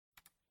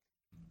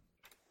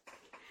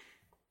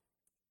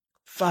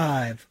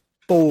5,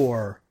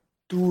 4,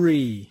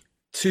 3,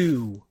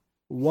 2,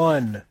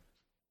 1.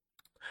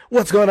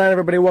 What's going on,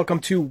 everybody? Welcome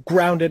to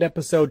Grounded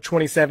episode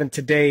 27.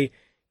 Today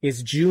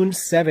is June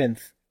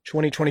 7th,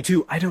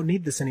 2022. I don't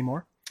need this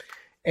anymore.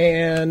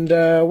 And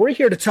we're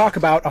here to talk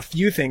about a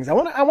few things. I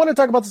want to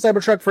talk about the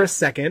Cybertruck for a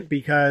second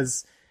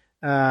because,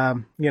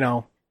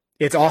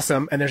 it's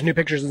awesome and there's new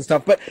pictures and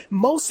stuff. But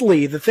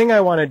mostly the thing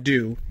I want to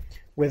do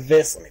with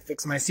this, let me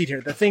fix my seat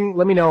here. Let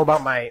me know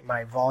about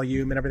my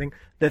volume and everything.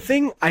 The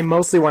thing I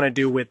mostly want to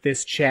do with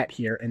this chat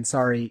here, and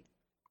sorry,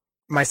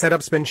 my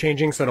setup's been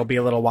changing, so it'll be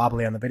a little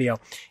wobbly on the video,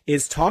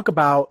 is talk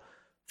about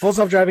full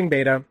self-driving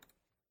beta,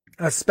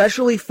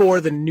 especially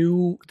for the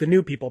new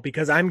people,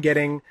 because I'm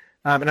getting,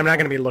 and I'm not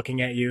going to be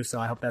looking at you, so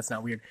I hope that's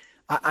not weird.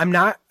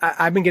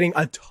 I've been getting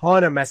a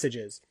ton of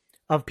messages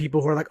of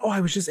people who are like, oh,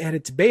 I was just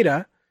added to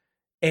beta,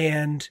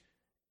 and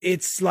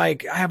it's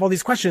like, I have all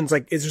these questions,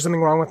 like, is there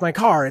something wrong with my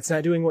car? It's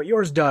not doing what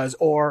yours does,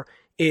 or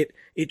it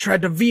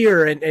tried to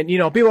veer, and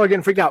people are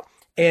getting freaked out.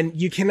 And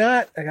you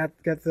cannot, I got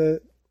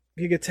the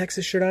Giga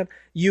Texas shirt on.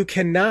 You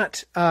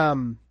cannot,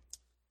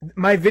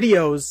 my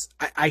videos,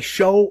 I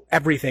show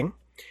everything,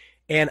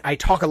 and I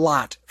talk a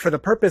lot for the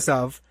purpose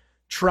of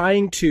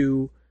trying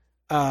to,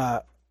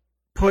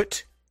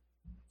 put,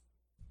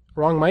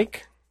 wrong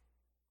mic?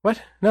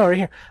 What? No,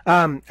 right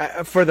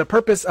here. For the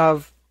purpose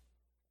of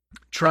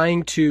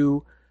trying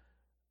to,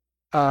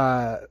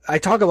 I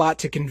talk a lot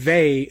to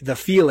convey the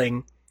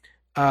feeling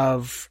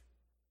of,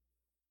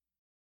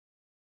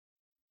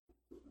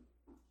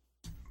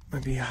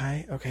 might be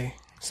high. Okay.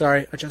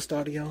 Sorry. Adjust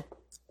audio.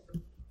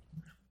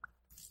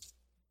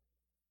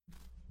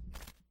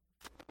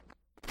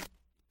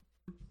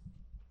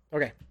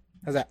 Okay.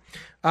 How's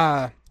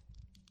that?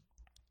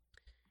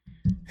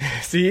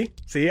 See,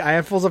 I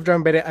have full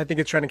self-driving beta. I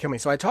think it's trying to kill me.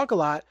 So I talk a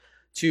lot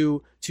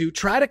to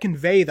try to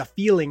convey the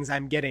feelings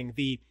I'm getting,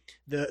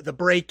 the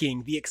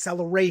braking, the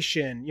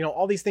acceleration,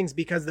 all these things,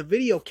 because the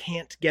video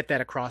can't get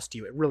that across to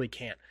you. It really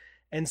can't.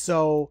 And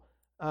so,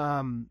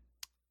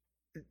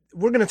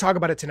 we're going to talk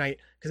about it tonight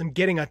because I'm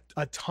getting a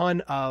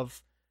ton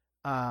of,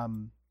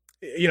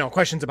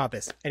 questions about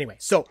this. Anyway,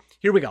 so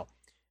here we go.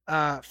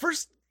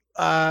 First,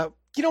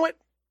 you know what?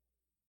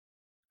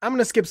 I'm going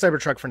to skip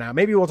Cybertruck for now.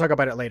 Maybe we'll talk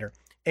about it later.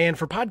 And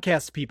for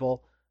podcast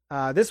people,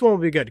 this one will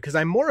be good because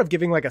I'm more of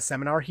giving like a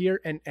seminar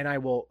here, and I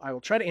will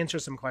try to answer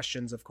some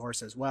questions, of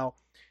course, as well.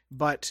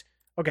 But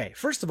okay,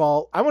 first of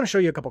all, I want to show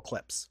you a couple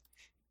clips.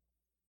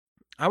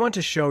 I want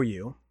to show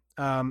you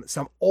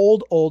some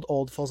old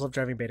full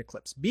self-driving beta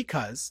clips,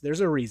 because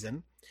there's a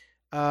reason.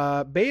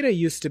 Beta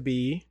used to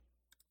be,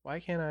 why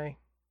can't I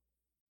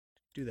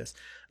do this?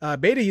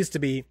 Beta used to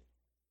be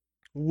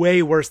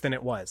way worse than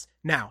it was.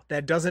 Now,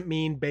 that doesn't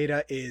mean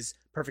beta is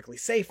perfectly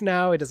safe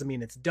now. It doesn't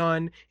mean it's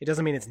done. It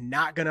doesn't mean it's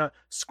not gonna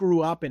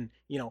screw up and,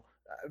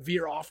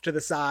 veer off to the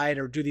side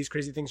or do these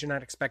crazy things you're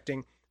not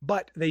expecting.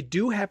 But they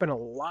do happen a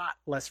lot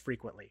less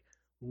frequently,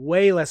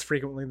 way less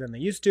frequently than they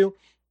used to.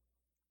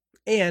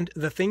 And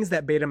the things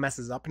that beta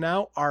messes up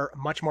now are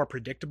much more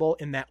predictable,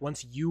 in that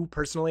once you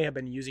personally have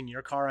been using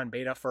your car on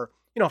beta for,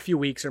 a few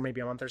weeks or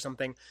maybe a month or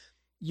something,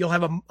 you'll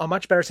have a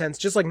much better sense,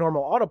 just like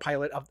normal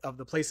autopilot, of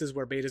the places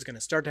where beta is going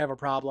to start to have a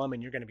problem,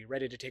 and you're going to be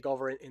ready to take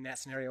over in that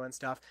scenario and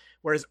stuff.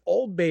 Whereas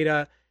old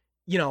beta,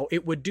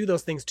 it would do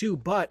those things too,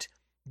 but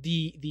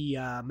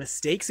the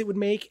mistakes it would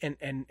make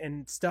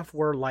and stuff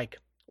were like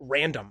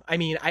random. I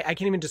mean, I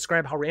can't even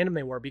describe how random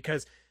they were,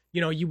 because,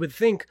 you would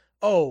think,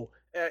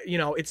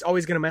 it's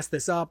always going to mess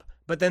this up,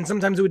 but then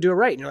sometimes it would do it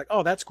right. And you're like,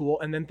 oh, that's cool.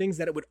 And then things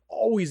that it would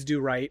always do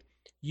right,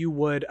 it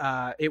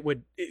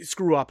would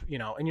screw up,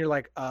 and you're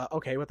like,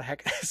 okay, what the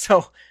heck?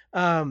 So,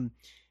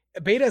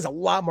 beta is a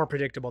lot more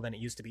predictable than it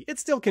used to be. It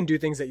still can do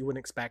things that you wouldn't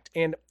expect.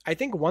 And I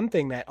think one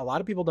thing that a lot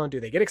of people don't do,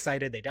 they get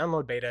excited, they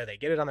download beta, they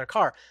get it on their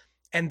car,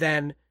 and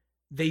then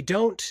they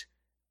don't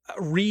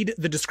read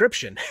the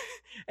description.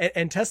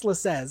 and Tesla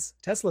says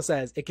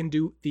it can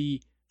do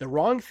the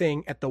wrong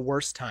thing at the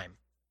worst time.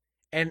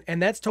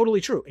 And that's totally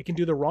true. It can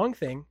do the wrong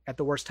thing at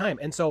the worst time.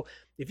 And so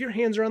if your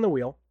hands are on the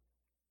wheel,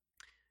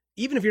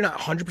 even if you're not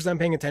 100%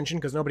 paying attention,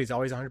 because nobody's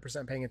always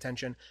 100% paying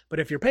attention, but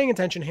if you're paying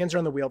attention, hands are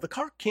on the wheel, the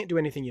car can't do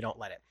anything you don't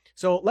let it.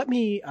 So let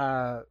me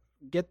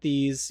get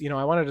these.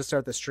 I wanted to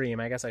start the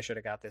stream. I guess I should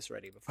have got this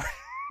ready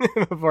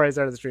before I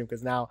started the stream,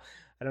 because now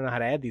I don't know how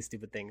to add these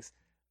stupid things.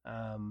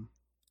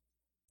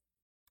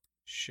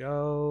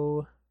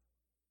 Show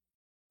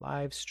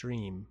live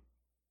stream.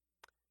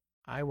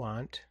 Why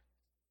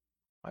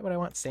would I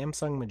want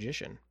Samsung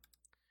Magician?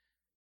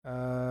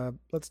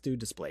 Let's do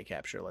display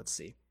capture. Let's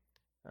see.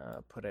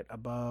 Put it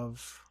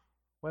above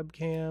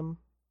webcam.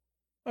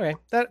 Okay,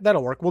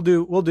 that'll work. We'll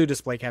do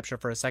display capture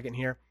for a second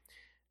here.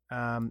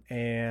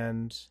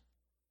 And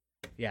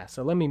yeah,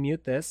 so let me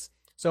mute this.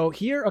 So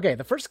here, okay,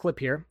 the first clip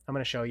here I'm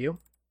going to show you.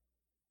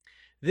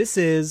 This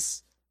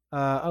is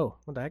what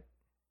the heck?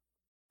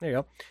 There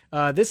you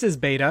go. This is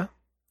beta.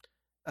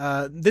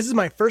 This is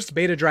my first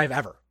beta drive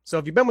ever. So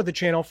if you've been with the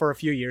channel for a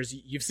few years,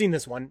 you've seen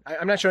this one.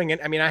 I'm not showing it.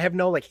 I mean, I have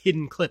no like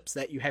hidden clips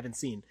that you haven't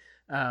seen.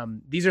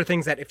 These are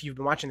things that if you've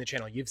been watching the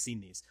channel, you've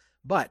seen these.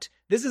 But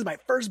this is my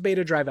first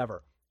beta drive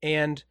ever.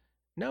 And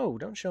no,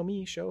 don't show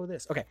me, show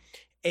this. Okay.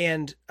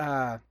 And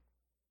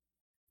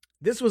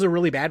this was a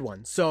really bad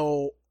one.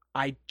 So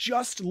I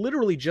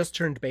literally just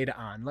turned beta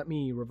on. Let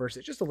me reverse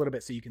it just a little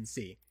bit so you can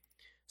see.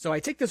 So I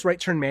take this right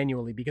turn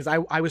manually because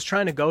I was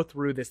trying to go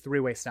through this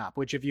three-way stop,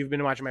 which if you've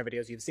been watching my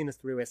videos, you've seen this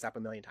three-way stop a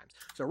million times.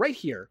 So right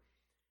here,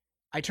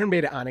 I turn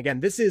beta on.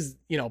 Again, this is,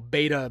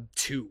 beta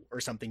 2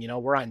 or something,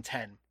 we're on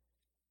 10.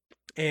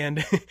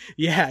 And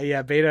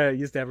yeah, beta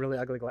used to have really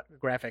ugly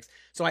graphics.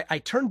 So I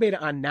turn beta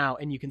on now,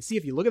 and you can see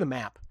if you look at the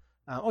map,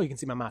 you can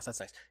see my mouse, that's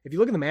nice. If you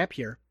look at the map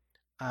here,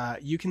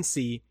 you can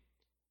see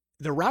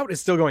the route is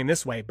still going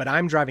this way, but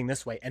I'm driving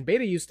this way. And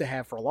beta used to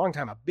have for a long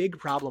time a big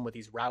problem with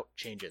these route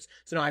changes.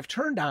 So now I've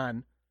turned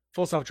on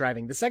full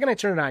self-driving. The second I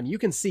turn it on, you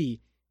can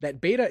see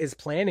that beta is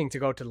planning to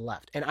go to the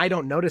left. And I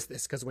don't notice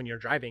this because when you're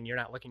driving, you're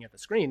not looking at the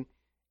screen.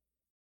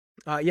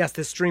 Yes,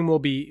 this stream will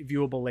be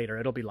viewable later.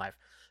 It'll be live.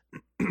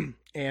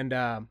 And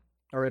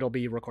or it'll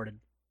be recorded.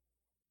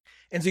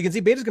 And so you can see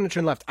beta's going to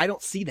turn left. I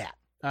don't see that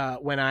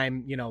when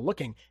I'm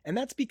looking, and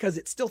that's because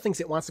it still thinks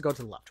it wants to go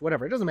to the left.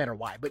 Whatever, it doesn't matter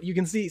why, but you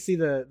can see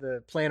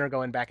the planner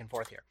going back and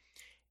forth here.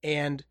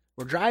 And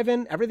we're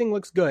driving, everything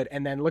looks good,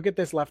 and then look at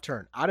this left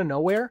turn out of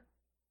nowhere.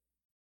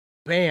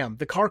 Bam!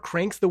 The car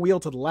cranks the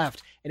wheel to the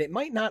left, and it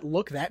might not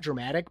look that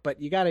dramatic,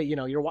 but you gotta,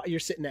 you're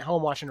sitting at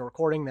home watching a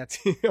recording that's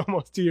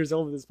almost 2 years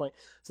old at this point.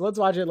 So let's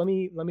watch it. Let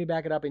me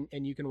back it up,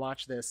 and you can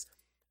watch this.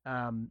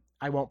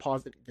 I won't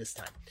pause it this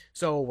time.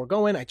 So we're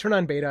going, I turn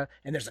on beta,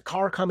 and there's a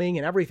car coming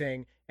and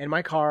everything, and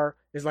my car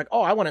is like,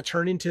 oh, I want to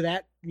turn into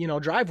that,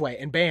 driveway,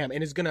 and bam,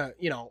 and it's gonna,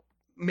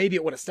 maybe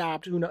it would have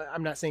stopped. Who knows?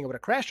 I'm not saying it would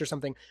have crashed or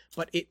something,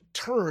 but it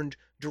turned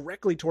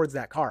directly towards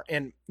that car.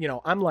 And,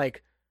 I'm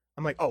like,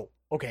 oh,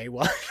 okay,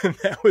 well,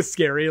 that was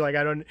scary. Like,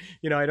 I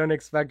don't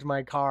expect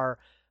my car,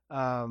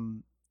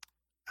 hold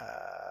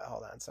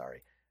on,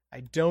 sorry. I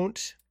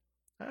don't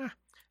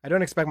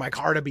expect my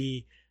car to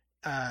be,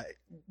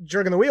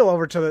 jerking the wheel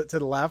over to the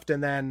left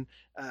and then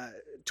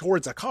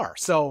towards a car.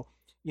 So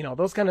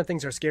those kind of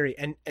things are scary,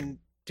 and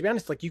to be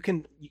honest, like you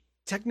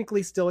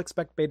technically still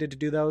expect beta to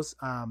do those,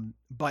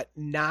 but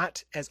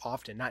not as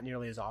often, not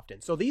nearly as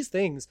often. So these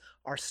things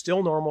are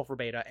still normal for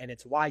beta, and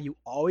it's why you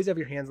always have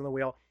your hands on the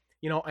wheel.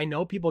 I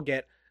know people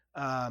get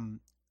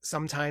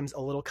sometimes a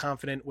little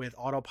confident with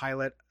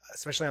autopilot,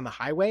 especially on the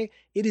highway.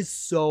 It is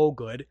so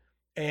good,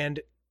 and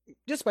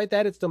despite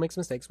that, it still makes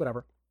mistakes,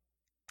 whatever.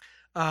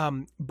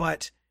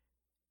 But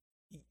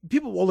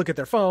people will look at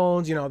their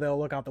phones, they'll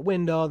look out the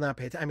window, not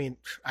pay attention. I mean,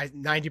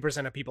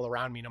 90% of people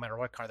around me, no matter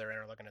what car they're in,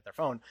 are looking at their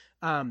phone.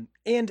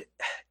 And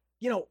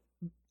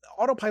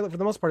autopilot for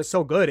the most part is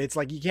so good. It's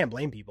like, you can't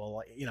blame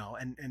people,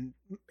 and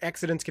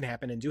accidents can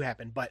happen and do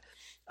happen. But,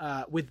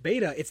 with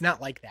beta, it's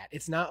not like that.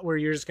 It's not where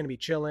you're just going to be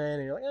chilling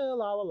and you're like,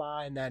 la, la,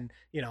 la. And then,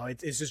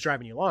 it's just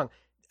driving you along.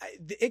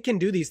 It can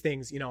do these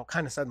things,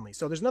 kind of suddenly.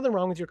 So there's nothing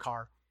wrong with your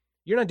car.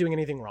 You're not doing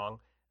anything wrong.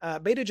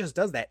 Beta just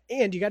does that.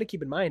 And you got to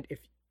keep in mind,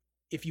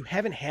 if you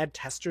haven't had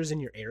testers in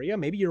your area,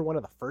 maybe you're one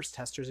of the first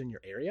testers in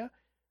your area,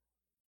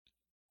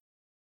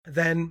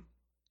 then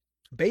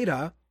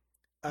beta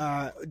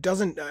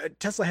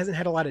Tesla hasn't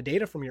had a lot of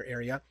data from your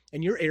area,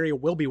 and your area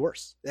will be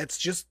worse. That's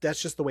just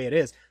the way it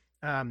is.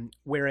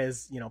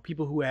 Whereas,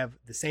 people who have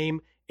the same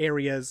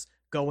areas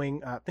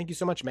going, thank you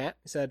so much, Matt.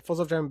 He said, Full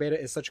Self-Driving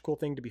Beta is such a cool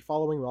thing to be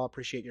following. We all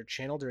appreciate your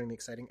channel during the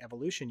exciting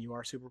evolution. You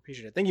are super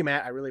appreciated. Thank you,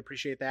 Matt. I really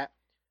appreciate that.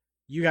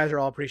 You guys are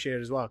all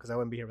appreciated as well, because I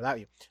wouldn't be here without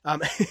you.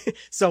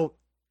 So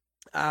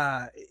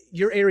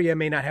your area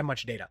may not have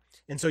much data.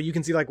 And so you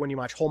can see, like, when you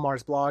watch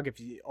Holmar's blog, if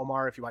you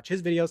watch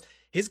his videos,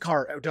 his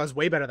car does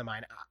way better than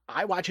mine.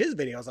 I watch his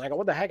videos and I go,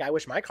 what the heck? I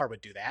wish my car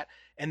would do that.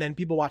 And then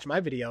people watch my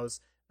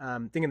videos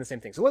thinking the same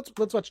thing. So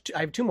let's watch. I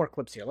have 2 more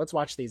clips here. Let's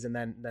watch these, and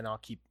then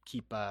I'll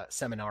keep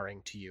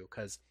seminaring to you,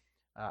 because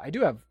I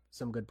do have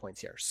some good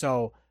points here.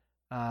 So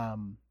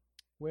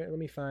let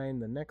me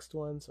find the next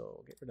one. So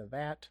we'll get rid of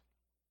that.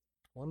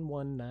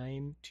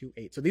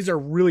 11928. So these are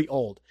really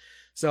old.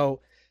 So,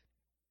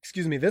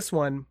 excuse me, this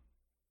one,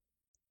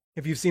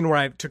 if you've seen where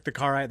I took the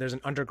car out, there's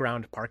an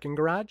underground parking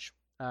garage.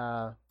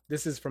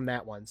 This is from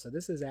that one. So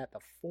this is at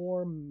the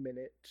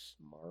 4-minute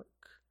mark.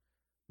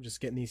 I'm just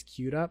getting these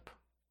queued up.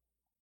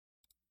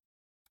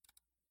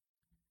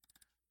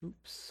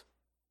 Oops.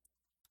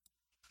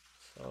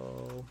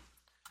 So,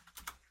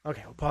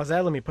 okay, we'll pause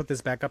that. Let me put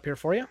this back up here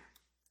for you.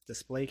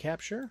 Display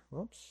capture.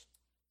 Whoops.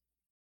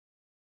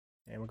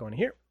 And we're going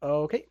here.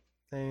 Okay.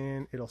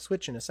 And it'll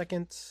switch in a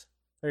second.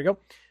 There you go.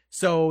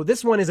 So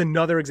this one is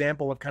another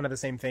example of kind of the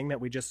same thing that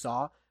we just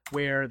saw,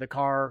 where the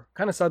car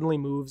kind of suddenly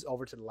moves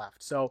over to the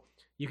left. So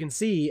you can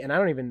see, and I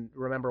don't even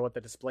remember what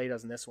the display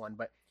does in this one,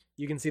 but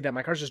you can see that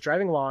my car's just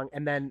driving along,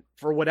 and then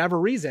for whatever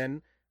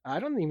reason, I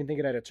don't even think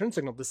it had a turn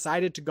signal,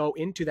 decided to go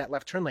into that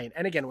left turn lane.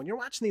 And again, when you're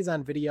watching these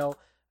on video,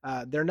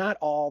 they're not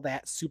all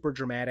that super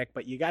dramatic,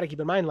 but you got to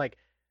keep in mind, like,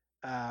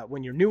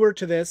 when you're newer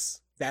to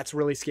this, that's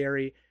really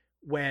scary.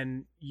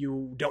 When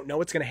you don't know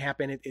what's going to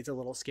happen, it's a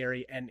little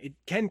scary, and it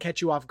can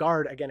catch you off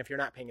guard, again, if you're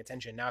not paying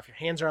attention. Now, if your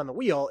hands are on the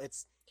wheel,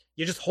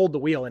 you just hold the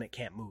wheel and it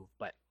can't move.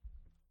 But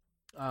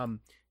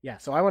Yeah,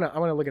 so I want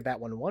to look at that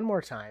one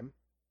more time,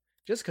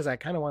 just because I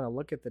kind of want to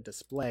look at the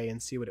display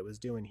and see what it was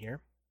doing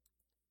here.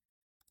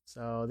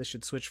 So this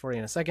should switch for you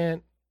in a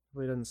second.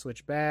 Hopefully it doesn't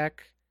switch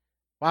back.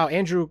 Wow,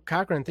 Andrew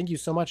Cochran, thank you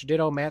so much.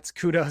 Ditto, Matt's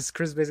kudos.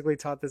 Chris basically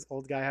taught this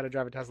old guy how to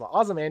drive a Tesla.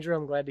 Awesome, Andrew.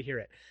 I'm glad to hear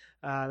it.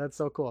 That's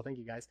so cool. Thank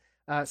you, guys.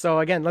 So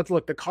again, let's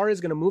look. The car is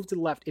going to move to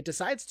the left. It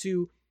decides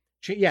to,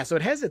 yeah, so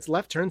it has its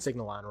left turn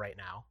signal on right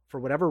now for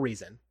whatever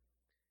reason.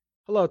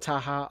 Hello,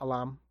 Taha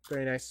Alam.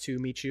 Very nice to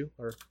meet you,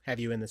 or have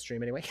you in the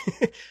stream anyway.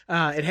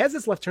 It has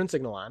its left turn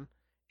signal on,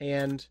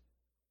 and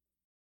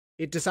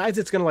it decides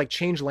it's going to like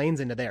change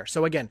lanes into there.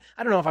 So again,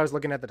 I don't know if I was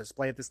looking at the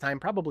display at this time.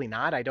 Probably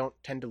not. I don't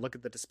tend to look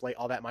at the display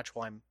all that much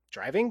while I'm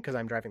driving because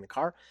I'm driving the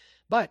car.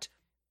 But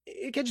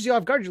it catches you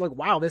off guard. You're like,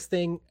 wow, this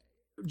thing,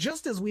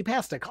 just as we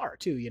passed a car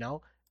too, you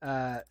know,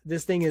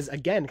 this thing is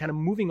again kind of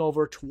moving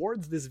over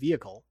towards this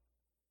vehicle.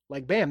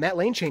 Like, bam, that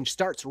lane change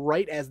starts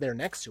right as they're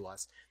next to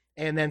us.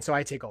 And then so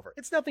I take over.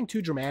 It's nothing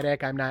too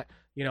dramatic. I'm not,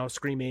 you know,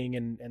 screaming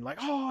and like,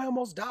 oh, I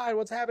almost died.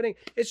 What's happening?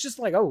 It's just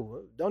like,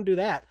 oh, don't do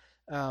that.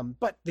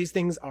 But these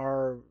things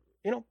are,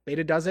 you know,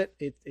 Beta does it.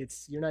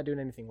 It's you're not doing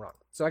anything wrong.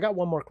 So I got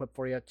one more clip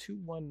for you.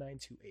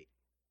 21928.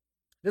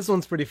 This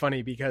one's pretty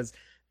funny because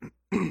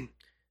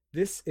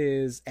this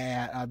is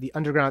at the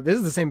underground. This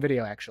is the same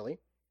video actually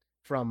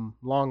from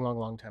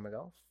long time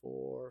ago.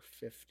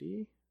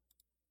 450.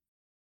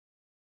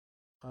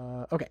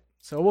 Okay,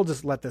 so we'll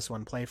just let this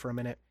one play for a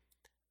minute.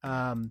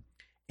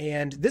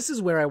 And this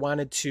is where I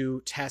wanted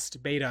to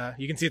test Beta.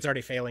 You can see it's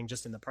already failing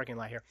just in the parking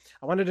lot here.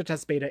 I wanted to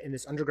test Beta in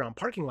this underground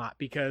parking lot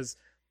because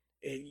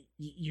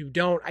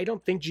I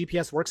don't think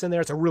GPS works in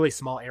there. It's a really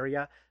small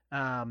area,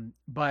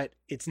 but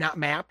it's not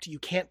mapped. You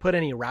can't put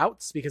any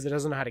routes because it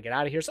doesn't know how to get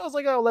out of here. So I was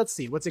like, oh, let's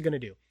see. What's it going to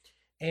do?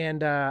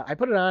 And I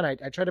put it on. I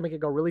tried to make it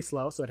go really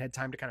slow so it had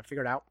time to kind of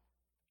figure it out.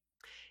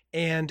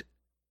 And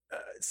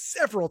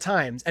several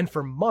times, and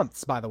for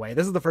months, by the way,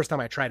 this is the first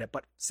time I tried it,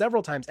 but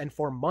several times and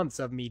for months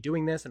of me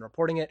doing this and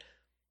reporting it,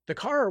 the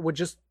car would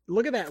just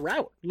look at that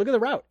route. Look at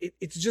the route.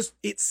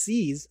 It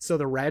sees. So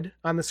the red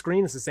on the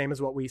screen is the same as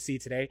what we see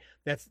today.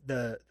 That's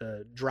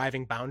the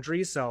driving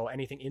boundaries. So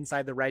anything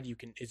inside the red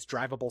is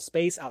drivable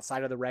space.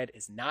 Outside of the red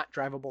is not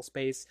drivable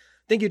space.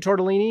 Thank you,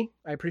 Tortellini.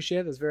 I appreciate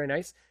it. That's very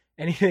nice.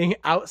 Anything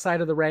outside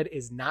of the red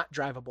is not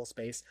drivable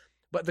space.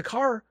 But the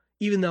car,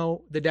 even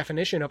though the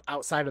definition of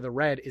outside of the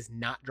red is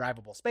not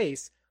drivable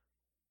space,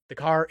 the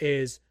car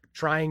is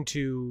trying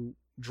to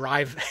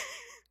drive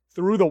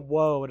through the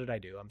wall. What did I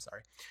do? I'm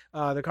sorry.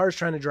 The car is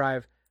trying to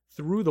drive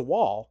through the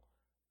wall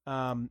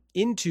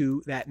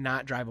into that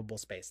not drivable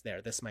space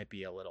there. This might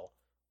be a little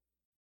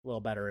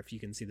better if you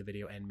can see the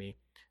video and me.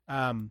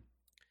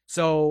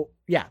 So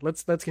yeah,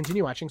 let's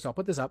continue watching. So I'll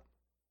put this up.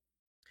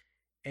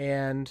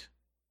 And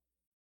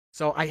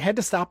so I had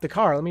to stop the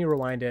car. Let me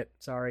rewind it.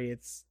 Sorry,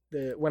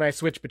 when I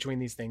switch between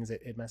these things,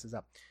 it messes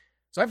up.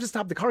 So I have to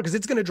stop the car because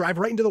it's going to drive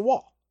right into the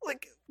wall.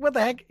 Like, what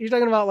the heck? You're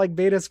talking about like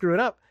Beta screwing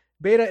up.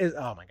 Beta is,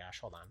 oh my gosh,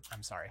 hold on.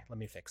 I'm sorry. Let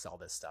me fix all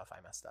this stuff. I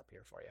messed up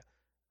here for you.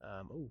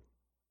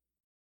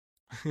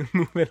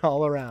 Move it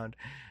all around.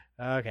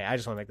 Okay, I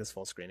just want to make this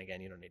full screen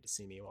again. You don't need to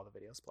see me while the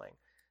video's playing.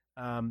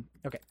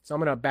 Okay, so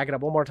I'm going to back it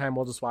up one more time.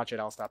 We'll just watch it.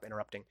 I'll stop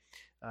interrupting.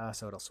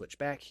 So it'll switch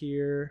back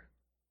here.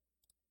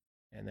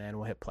 And then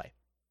we'll hit play.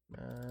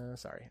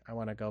 Sorry, I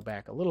want to go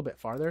back a little bit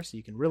farther so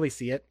you can really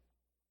see it.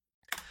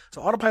 So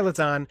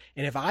autopilot's on,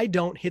 and if I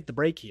don't hit the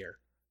brake here,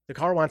 the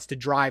car wants to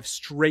drive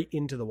straight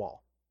into the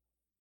wall.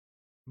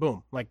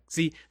 Boom. Like,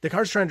 see, the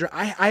car's trying to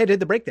drive. I had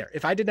hit the brake there.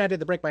 If I did not hit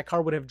the brake, my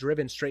car would have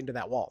driven straight into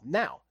that wall.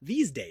 Now,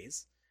 these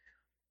days,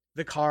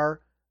 the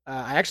car,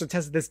 I actually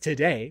tested this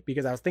today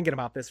because I was thinking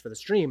about this for the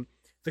stream.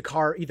 The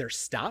car either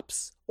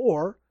stops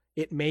or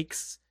it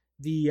makes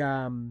the,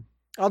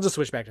 I'll just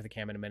switch back to the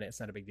cam in a minute. It's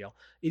not a big deal.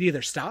 It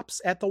either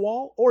stops at the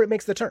wall or it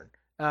makes the turn.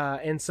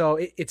 And so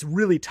it's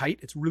really tight.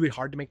 It's really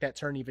hard to make that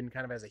turn even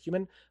kind of as a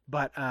human.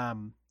 But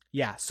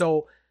yeah,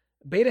 so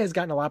Beta has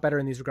gotten a lot better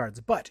in these regards.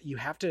 But you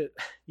have to,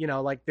 you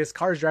know, like this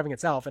car is driving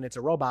itself and it's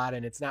a robot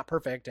and it's not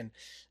perfect. And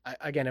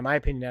again, in my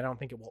opinion, I don't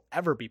think it will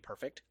ever be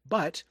perfect.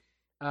 But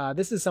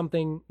this is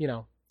something, you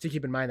know, to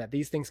keep in mind that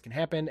these things can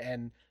happen.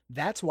 And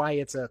that's why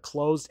it's a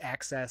closed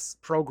access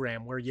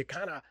program where you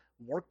kind of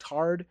worked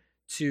hard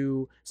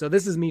to, so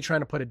this is me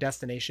trying to put a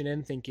destination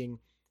in, thinking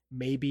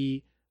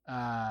maybe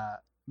the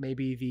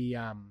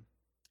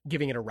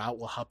giving it a route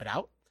will help it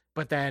out,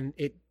 but then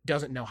it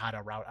doesn't know how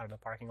to route out of the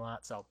parking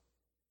lot. So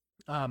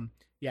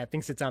yeah, it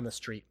thinks it's on the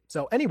street.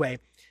 So anyway,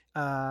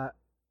 yeah,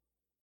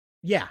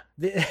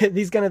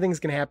 these kind of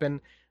things can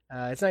happen.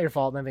 It's not your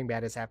fault. Nothing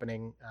bad is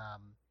happening.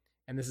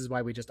 And this is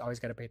why we just always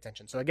got to pay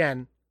attention. So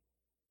again,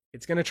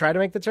 it's going to try to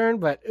make the turn,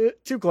 but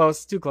too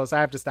close. I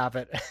have to stop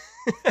it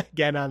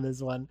again on this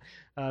one.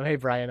 Hey,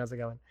 Brian, how's it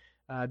going?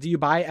 Do you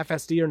buy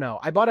FSD or no?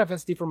 I bought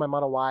FSD for my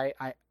Model Y.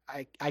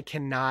 I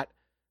cannot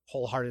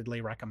wholeheartedly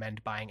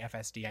recommend buying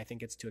FSD. I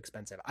think it's too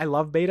expensive. I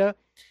love Beta.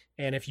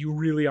 And if you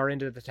really are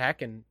into the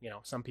tech and, you know,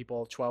 some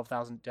people,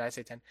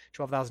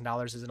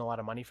 $12,000 isn't a lot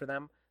of money for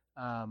them.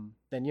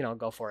 Then, you know,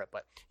 go for it.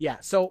 But yeah,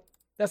 so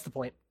that's the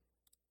point.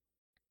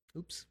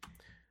 Oops.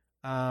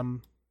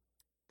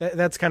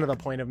 That's kind of the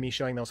point of me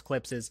showing those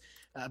clips is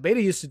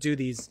Beta used to do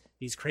these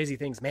crazy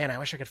things. Man, I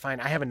wish I could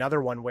find, I have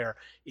another one where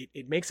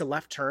it makes a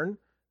left turn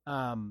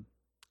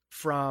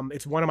from,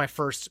 it's one of my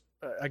first,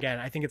 again,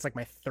 I think it's like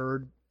my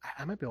third,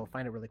 I might be able to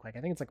find it really quick.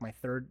 I think it's like my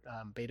third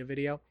Beta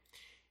video.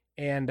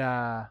 And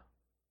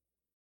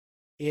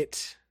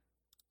it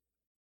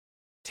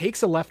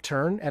takes a left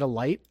turn at a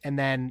light and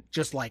then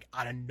just like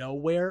out of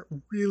nowhere,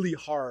 really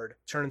hard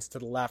turns to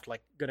the left,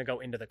 like gonna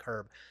go into the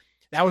curb.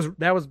 That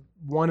was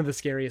one of the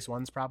scariest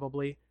ones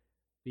probably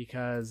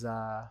because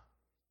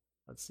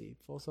let's see,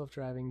 full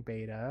self-driving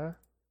Beta,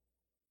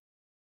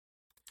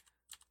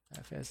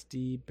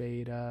 FSD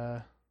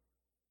Beta,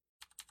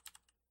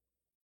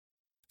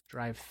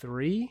 Drive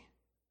 3.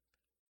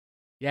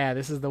 Yeah,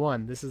 this is the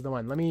one. This is the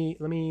one. Let me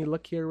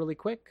look here really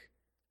quick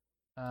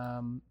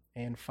and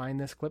find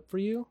this clip for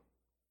you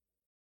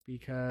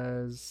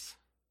because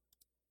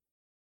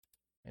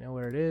I know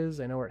where it is.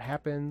 I know where it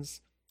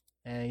happens.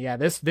 And yeah,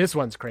 this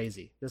one's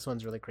crazy. This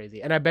one's really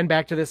crazy. And I've been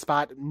back to this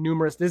spot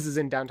this is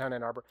in downtown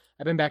Ann Arbor.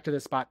 I've been back to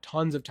this spot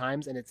tons of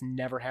times and it's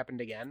never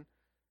happened again.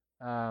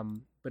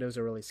 But it was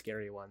a really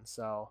scary one.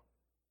 So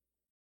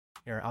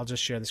here, I'll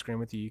just share the screen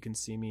with you. You can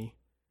see me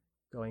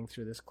going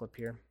through this clip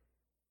here.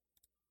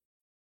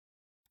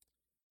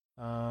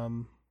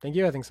 Thank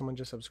you. I think someone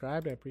just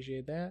subscribed. I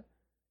appreciate that.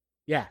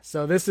 Yeah,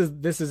 so this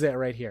is it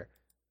right here.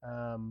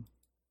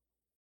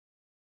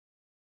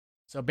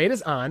 So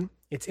Beta's on.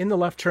 It's in the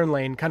left turn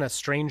lane, kind of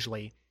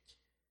strangely.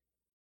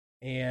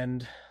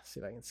 And let's see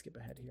if I can skip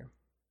ahead here.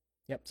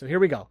 Yep, so here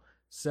we go.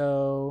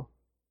 So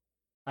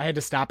I had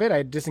to stop it. I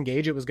had to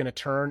disengage. It was going to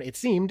turn. It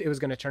seemed it was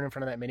going to turn in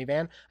front of that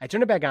minivan. I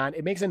turned it back on.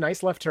 It makes a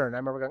nice left turn. I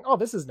remember going, oh,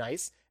 this is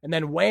nice. And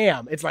then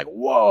wham, it's like,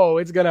 whoa,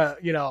 it's going to,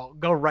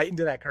 go right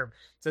into that curb.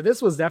 So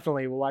this was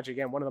definitely, we'll watch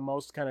again, one of the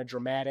most kind of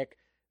dramatic,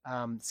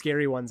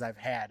 scary ones I've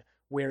had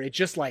where it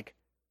just like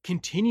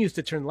continues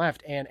to turn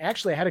left. And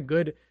actually I had a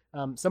good,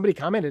 somebody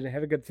commented and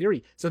had a good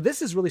theory. So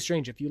this is really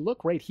strange. If you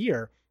look right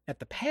here at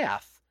the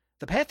path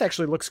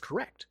actually looks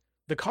correct.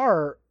 The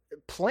car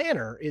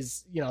planner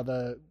is,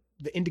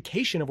 the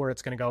indication of where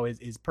it's going to go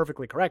is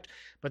perfectly correct.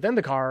 But then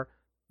the car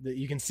that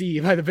you can see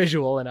by the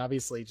visual and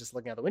obviously just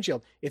looking at the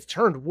windshield, it's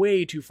turned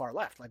way too far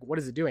left. Like, what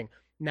is it doing?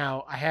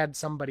 Now, I had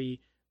somebody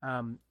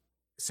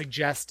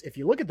suggest, if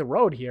you look at the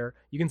road here,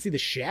 you can see the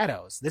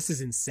shadows. This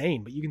is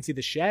insane, but you can see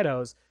the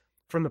shadows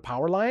from the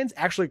power lines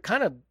actually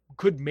kind of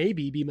could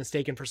maybe be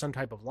mistaken for some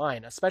type of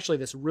line, especially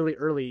this really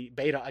early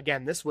Beta.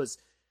 Again, this was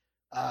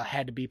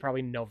had to be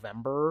probably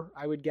November,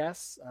 I would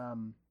guess.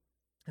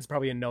 It's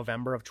probably in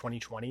November of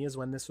 2020 is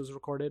when this was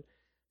recorded.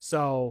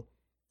 So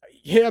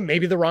yeah,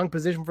 maybe the wrong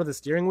position for the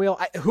steering wheel.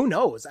 Who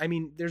knows? I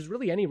mean, there's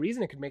really any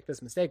reason it could make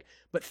this mistake,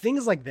 but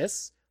things like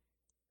this,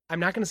 I'm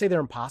not going to say they're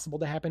impossible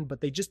to happen,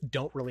 but they just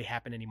don't really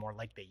happen anymore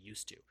like they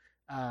used to.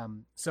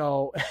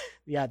 So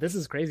yeah, this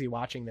is crazy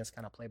watching this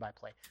kind of play by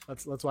play.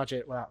 Let's watch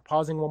it without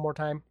pausing one more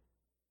time.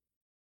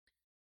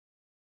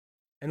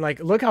 And like,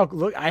 look,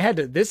 I had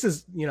to, this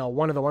is,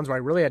 one of the ones where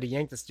I really had to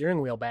yank the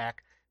steering wheel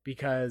back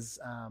because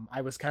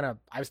I was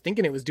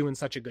thinking it was doing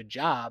such a good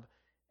job,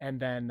 and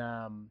then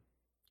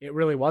it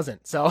really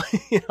wasn't. So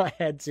I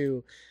had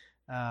to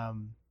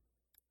kind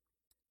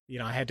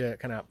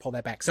of pull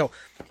that back. So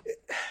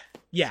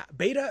yeah,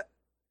 Beta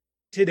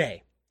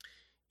today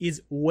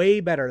is way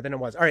better than it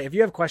was. All right, if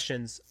you have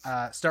questions,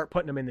 start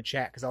putting them in the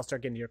chat because I'll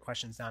start getting to your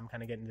questions now. I'm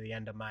kind of getting to the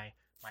end of my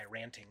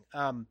ranting.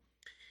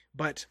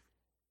 But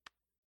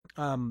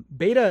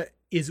Beta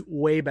is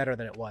way better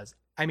than it was.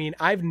 I mean,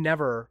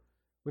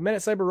 we met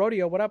at Cyber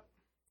Rodeo. What up,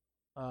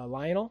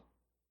 Lionel?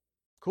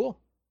 Cool.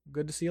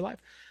 Good to see you live.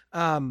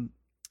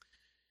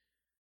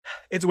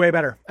 It's way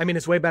better. I mean,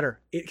 it's way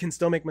better. It can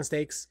still make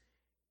mistakes.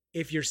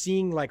 If you're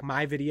seeing like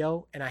my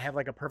video and I have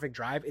like a perfect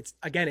drive, it's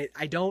again,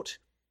 I don't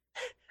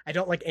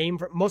like aim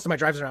for, most of my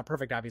drives are not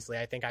perfect. Obviously,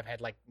 I think I've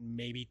had like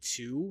maybe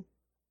 2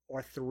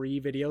 or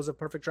 3 videos of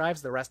perfect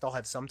drives. The rest all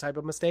have some type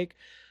of mistake.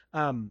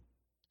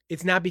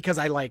 It's not because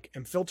I like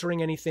am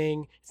filtering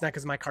anything. It's not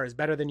because my car is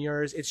better than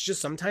yours. It's just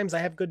sometimes I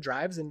have good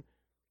drives and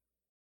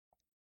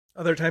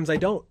other times I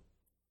don't.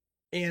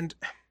 And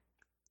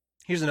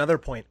here's another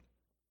point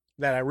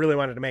that I really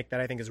wanted to make that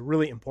I think is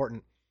really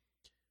important.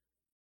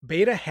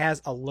 Beta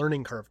has a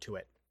learning curve to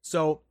it.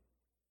 So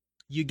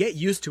you get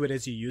used to it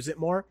as you use it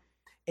more.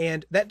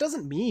 And that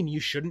doesn't mean you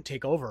shouldn't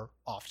take over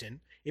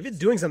often. If it's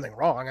doing something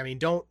wrong, I mean,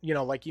 don't,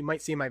 like you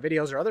might see in my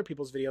videos or other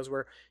people's videos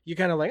where you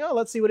kind of like, oh,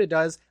 let's see what it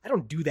does. I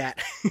don't do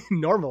that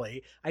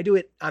normally. I do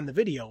it on the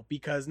video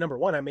because number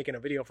one, I'm making a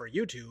video for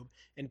YouTube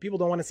and people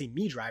don't want to see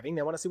me driving.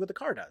 They want to see what the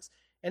car does.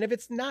 And if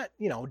it's not,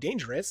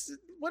 dangerous,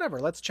 whatever,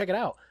 let's check it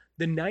out.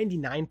 The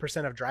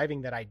 99% of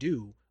driving that I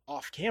do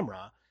off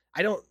camera,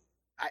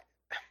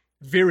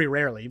 very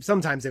rarely,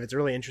 sometimes if it's a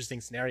really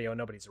interesting scenario and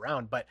nobody's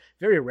around, but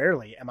very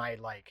rarely am I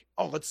like,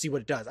 oh, let's see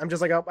what it does. I'm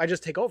just like, oh, I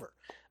just take over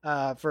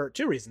for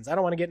 2 reasons. I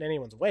don't want to get in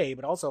anyone's way,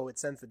 but also it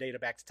sends the data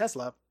back to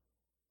Tesla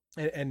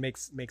and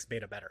makes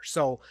beta better.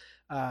 So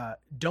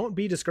don't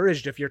be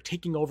discouraged if you're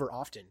taking over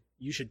often.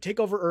 You should take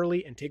over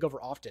early and take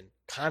over often,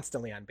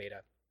 constantly on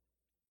beta.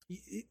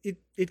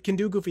 It can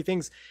do goofy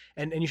things,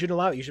 and you should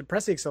allow it. You should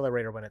press the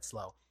accelerator when it's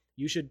slow.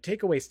 You should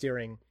take away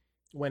steering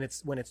when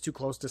it's too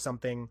close to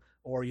something,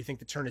 or you think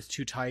the turn is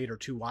too tight or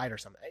too wide or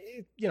something.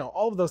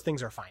 All of those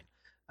things are fine.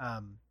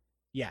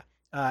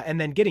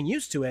 And then getting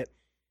used to it.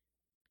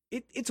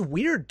 It's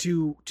weird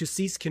to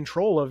cease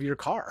control of your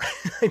car.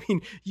 I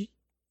mean,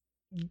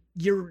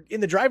 you're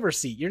in the driver's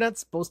seat. You're not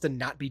supposed to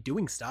not be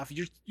doing stuff.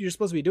 You're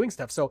supposed to be doing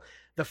stuff. So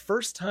the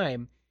first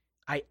time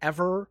I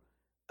ever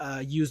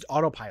used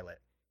autopilot,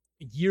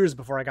 years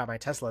before I got my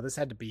Tesla, this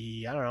had to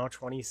be, I don't know,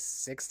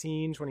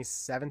 2016,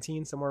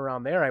 2017, somewhere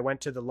around there. I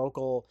went to the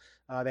local,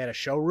 they had a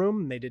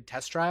showroom and they did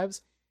test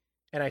drives,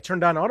 and I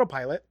turned on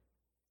autopilot.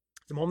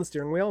 I'm holding the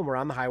steering wheel and we're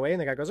on the highway, and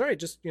the guy goes, all right,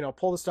 just,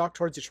 pull the stalk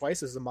towards you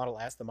twice. This is a Model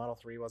S. The Model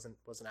 3 wasn't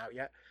out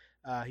yet.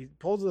 He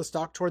pulls the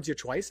stalk towards you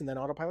twice and then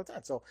autopilot's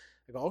on. So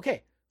I go,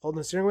 okay, holding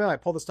the steering wheel. I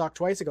pull the stalk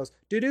twice. It goes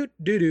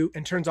doo-doo,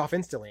 and turns off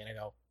instantly. And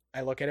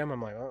I look at him.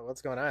 I'm like, oh,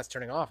 what's going on? It's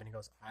turning off. And he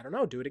goes, I don't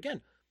know. Do it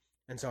again.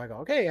 And so I go,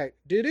 okay,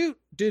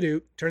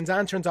 doo-doo, turns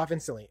on, turns off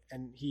instantly.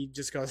 And he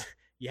just goes,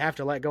 you have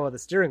to let go of the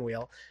steering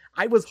wheel.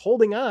 I was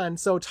holding on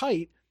so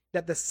tight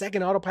that the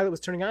second autopilot was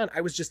turning on,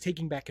 I was just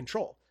taking back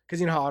control. Because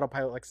you know how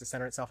autopilot likes to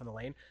center itself in the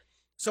lane.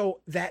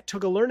 So that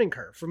took a learning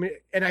curve for me.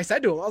 And I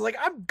said to him, I was like,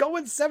 I'm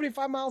going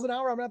 75 miles an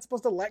hour. I'm not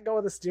supposed to let go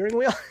of the steering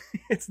wheel.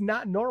 It's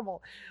not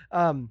normal.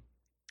 So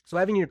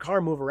having your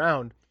car move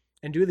around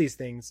and do these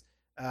things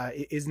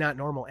is not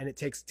normal. And it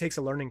takes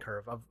a learning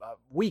curve of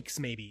weeks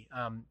maybe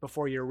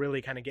before you're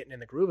really kind of getting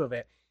in the groove of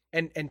it.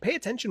 And pay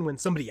attention when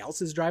somebody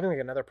else is driving,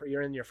 like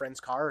you're in your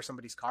friend's car or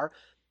somebody's car.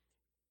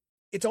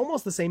 It's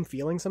almost the same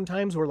feeling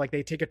sometimes where like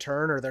they take a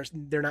turn or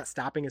they're not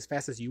stopping as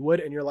fast as you would.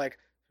 And you're like,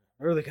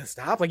 are they going to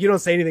stop? Like you don't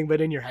say anything, but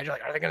in your head, you're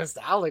like, are they going to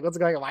stop? Like what's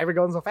going on? Why are we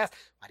going so fast?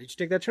 Why did you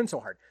take that turn so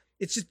hard?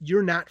 It's just,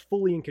 you're not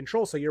fully in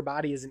control. So your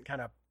body isn't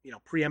kind of,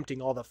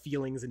 preempting all the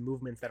feelings and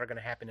movements that are going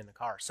to happen in the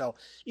car. So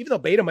even though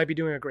beta might be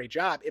doing a great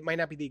job, it might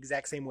not be the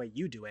exact same way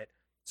you do it.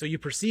 So you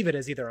perceive it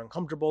as either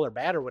uncomfortable or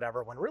bad or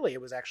whatever, when really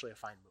it was actually a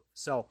fine move.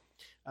 So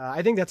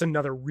I think that's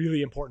another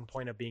really important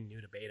point of being new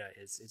to beta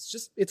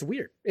is it's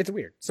weird. It's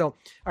weird. So, all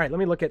right, let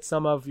me look at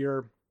some of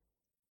your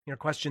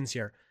questions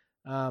here.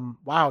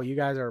 Wow, you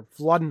guys are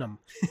flooding them.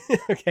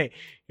 Okay,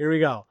 here we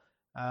go.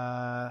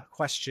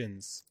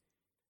 Questions.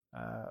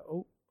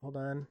 Oh, hold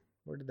on.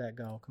 Where did that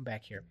go? Come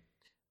back here.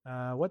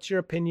 What's your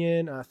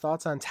opinion?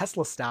 Thoughts on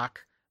Tesla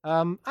stock?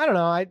 I don't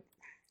know.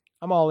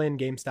 I'm all in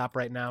GameStop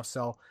right now,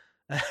 so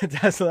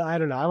Tesla, I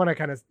don't know. I want to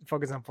kind of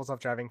focus on full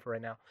self-driving for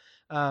right now.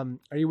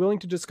 Are you willing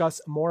to discuss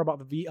more about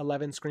the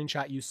V11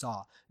 screenshot you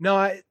saw?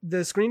 No, the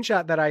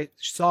screenshot that I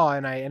saw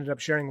and I ended up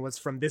sharing was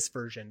from this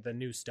version, the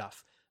new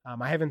stuff.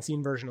 I haven't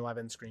seen version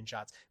 11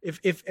 screenshots.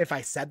 If I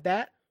said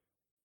that,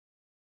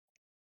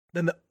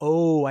 then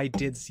I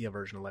did see a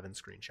version 11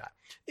 screenshot.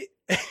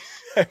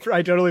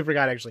 I totally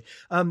forgot actually.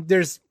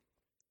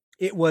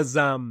 It was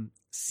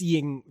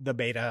seeing the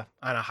beta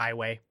on a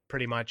highway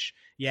pretty much.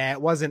 Yeah,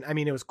 it wasn't, I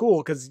mean, it was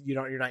cool because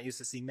you're not used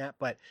to seeing that,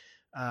 but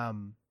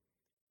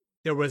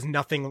there was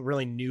nothing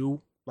really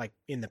new like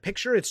in the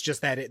picture. It's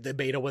just that the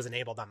beta was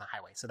enabled on the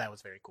highway. So that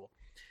was very cool.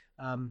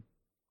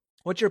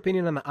 What's your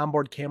opinion on the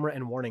onboard camera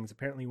and warnings?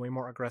 Apparently way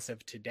more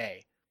aggressive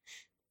today.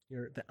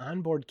 The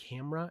onboard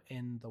camera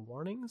and the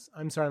warnings?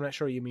 I'm sorry, I'm not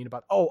sure what you mean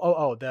about,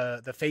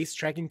 the face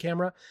tracking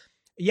camera.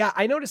 Yeah,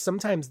 I noticed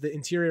sometimes the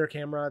interior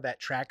camera that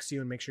tracks you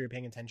and makes sure you're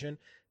paying attention.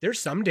 There's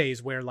some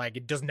days where like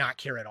it does not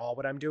care at all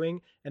what I'm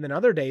doing, and then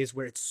other days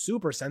where it's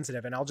super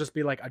sensitive, and I'll just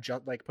be like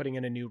putting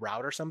in a new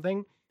route or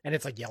something, and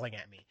it's like yelling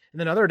at me. And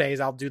then other days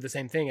I'll do the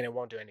same thing and it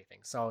won't do anything.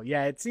 So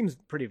yeah, it seems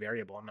pretty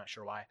variable. I'm not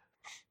sure why.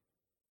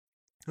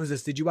 Who's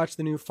this? Did you watch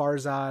the new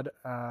Farzad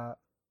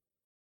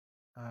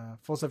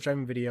full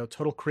self-driving video?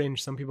 Total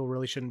cringe. Some people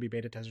really shouldn't be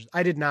beta testers.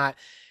 I did not.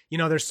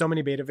 There's so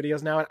many beta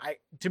videos now, and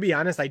to be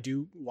honest, I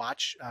do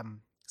watch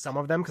some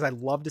of them because I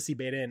love to see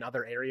beta in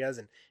other areas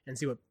and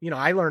see what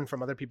I learn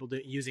from other people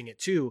using it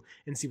too,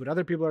 and see what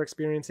other people are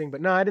experiencing.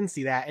 But no, I didn't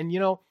see that. And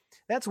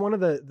that's one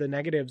of the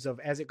negatives of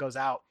as it goes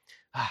out.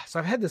 So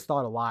I've had this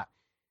thought a lot.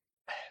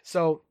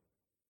 So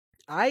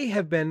I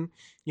have been,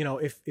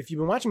 if you've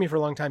been watching me for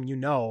a long time,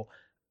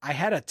 I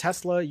had a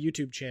Tesla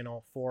YouTube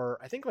channel for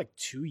I think like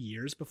 2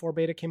 years before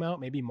beta came out,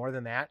 maybe more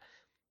than that.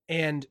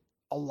 And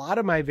a lot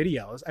of my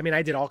videos, I mean,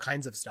 I did all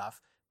kinds of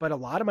stuff, but a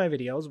lot of my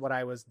videos, what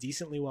I was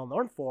decently well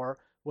known for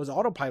was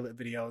autopilot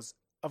videos,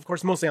 of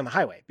course, mostly on the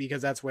highway,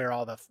 because that's where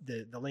all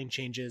the lane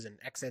changes and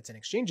exits and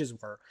exchanges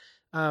were.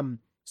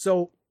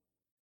 So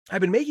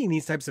I've been making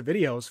these types of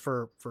videos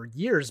for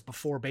years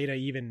before beta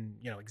even,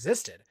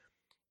 existed.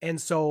 And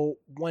so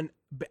when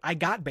I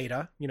got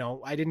beta,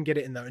 I didn't get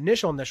it in the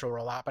initial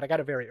rollout, but I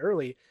got it very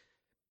early.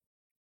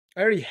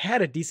 I already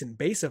had a decent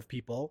base of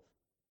people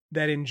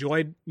that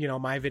enjoyed,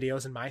 my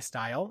videos and my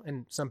style,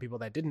 and some people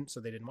that didn't,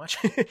 so they didn't watch.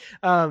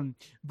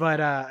 But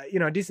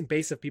a decent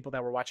base of people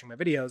that were watching my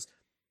videos.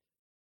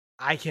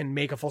 I can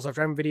make a full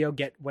self-driving video,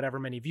 get whatever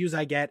many views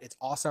I get. It's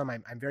awesome.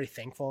 I'm very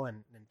thankful.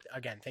 And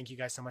again, thank you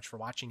guys so much for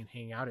watching and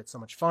hanging out. It's so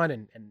much fun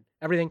and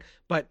everything.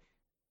 But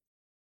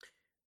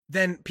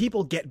then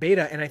people get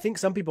beta. And I think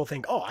some people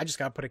think, oh, I just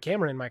got to put a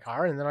camera in my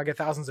car and then I'll get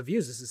thousands of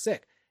views. This is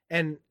sick.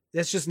 And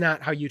that's just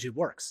not how YouTube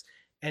works.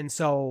 And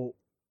so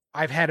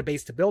I've had a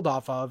base to build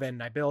off of,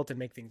 and I built and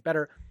make things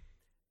better.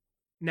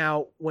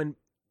 Now, when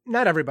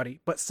not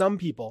everybody, but some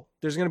people,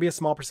 there's going to be a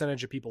small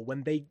percentage of people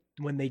when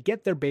they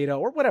get their beta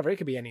or whatever, it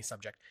could be any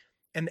subject,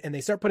 and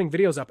they start putting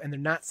videos up and they're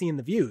not seeing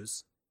the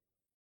views,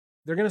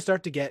 they're going to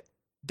start to get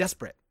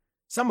desperate.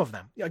 Some of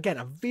them, again,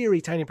 a very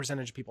tiny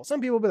percentage of people.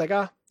 Some people will be like,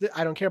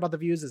 I don't care about the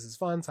views. This is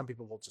fun. Some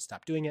people will just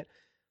stop doing it.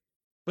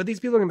 But these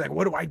people are going to be like,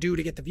 what do I do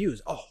to get the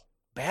views? Oh,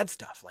 bad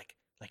stuff. Like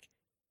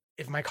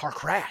if my car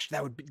crashed,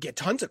 that would get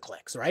tons of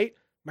clicks, right?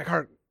 My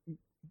car,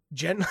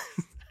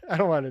 I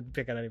don't want to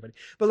pick on anybody,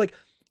 but like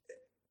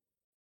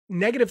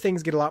negative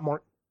things get a lot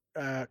more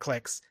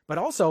clicks, but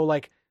also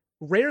like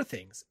rare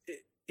things.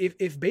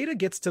 If beta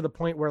gets to the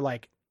point where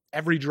like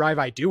every drive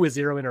I do is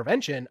zero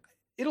intervention,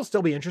 it'll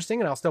still be interesting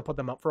and I'll still put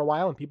them up for a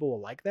while and people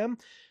will like them.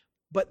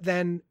 But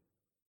then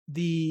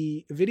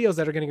the videos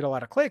that are going to get a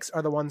lot of clicks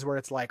are the ones where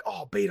it's like,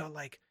 oh, beta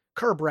like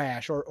curb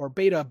rash, or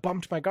beta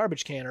bumped my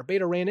garbage can, or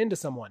beta ran into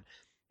someone.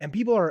 And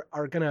people are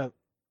going to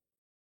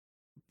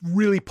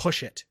really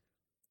push it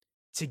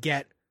to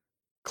get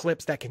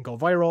clips that can go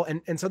viral.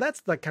 And so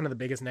that's like kind of the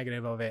biggest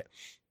negative of it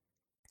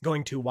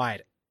going too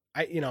wide.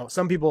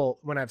 Some people,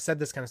 when I've said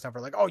this kind of stuff,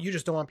 are like, oh, you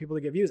just don't want people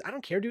to get views. I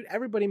don't care, dude.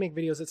 Everybody make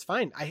videos. It's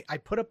fine. I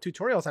put up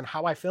tutorials on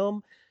how I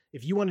film.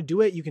 If you want to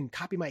do it, you can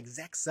copy my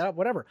exact setup,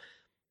 whatever.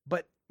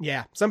 But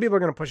yeah, some people are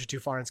going to push it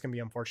too far and it's going to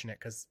be unfortunate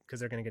because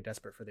they're going to get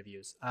desperate for the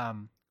views.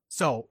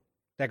 So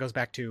that goes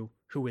back to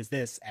who is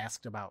this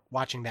asked about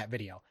watching that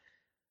video.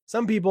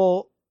 Some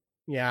people,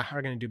 yeah,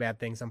 are going to do bad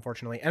things,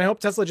 unfortunately. And I hope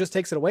Tesla just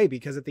takes it away,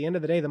 because at the end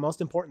of the day, the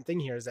most important thing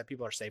here is that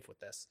people are safe with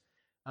this.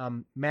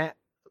 Matt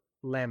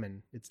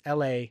Lemon, it's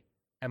Lamon.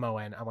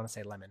 I want to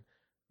say lemon.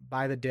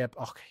 Buy the dip.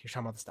 Oh, you're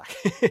talking about the stock.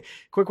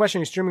 Quick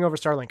question. You're streaming over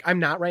Starlink. I'm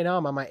not right now.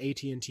 I'm on my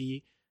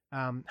AT&T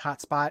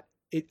hotspot.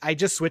 I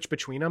just switch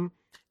between them,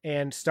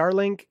 and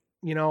Starlink,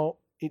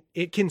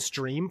 it can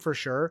stream for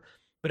sure.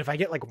 But if I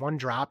get like one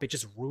drop, it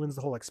just ruins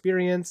the whole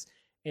experience.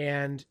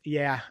 And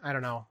yeah, I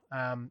don't know.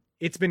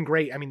 It's been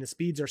great. I mean, the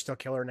speeds are still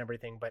killer and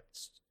everything, but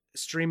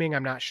streaming,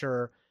 I'm not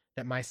sure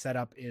that my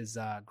setup is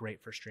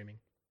great for streaming.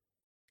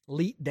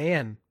 Leet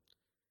Dan.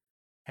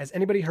 Has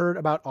anybody heard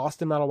about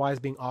Austin Model Ys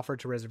being offered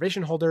to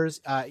reservation holders?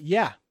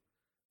 Yeah.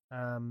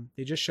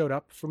 They just showed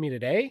up for me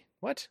today.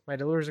 What? My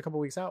delivery's a couple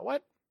weeks out.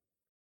 What?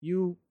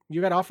 You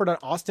got offered an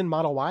Austin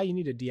Model Y? You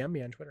need to DM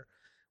me on Twitter.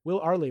 Will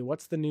Arley,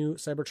 what's the new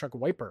Cybertruck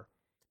wiper?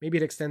 Maybe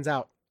it extends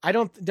out. I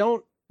don't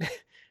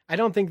I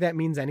don't think that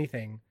means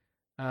anything.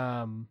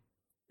 I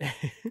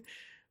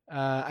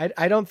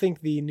don't think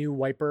the new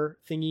wiper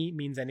thingy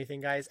means anything,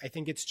 guys. I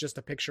think it's just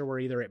a picture where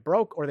either it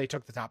broke or they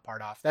took the top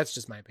part off. That's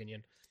just my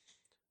opinion.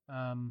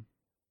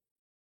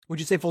 Would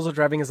you say full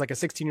self-driving is like a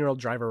 16-year-old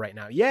driver right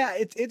now? Yeah,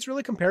 it's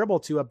really comparable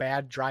to a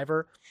bad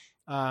driver.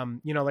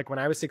 Like when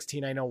I was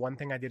 16, I know one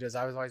thing I did is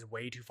I was always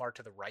way too far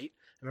to the right.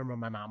 I remember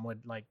my mom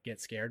would like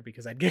get scared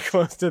because I'd get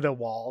close to the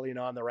wall,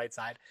 on the right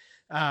side.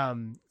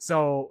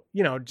 So,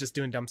 just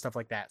doing dumb stuff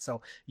like that.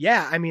 So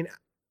yeah, I mean,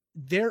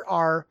 there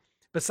are,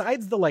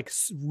 besides the like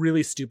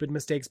really stupid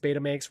mistakes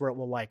beta makes where it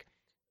will like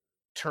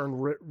turn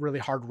really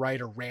hard right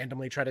or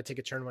randomly try to take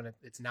a turn when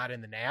it's not in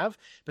the nav.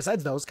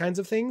 Besides those kinds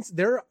of things,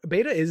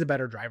 beta is a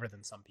better driver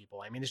than some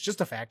people. I mean, it's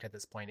just a fact at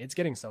this point. It's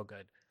getting so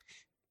good.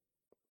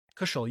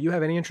 Kushal, you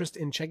have any interest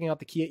in checking out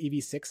the Kia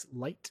EV6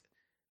 Lite?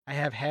 I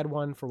have had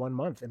one for 1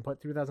 month and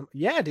put 3,000.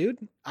 Yeah, dude,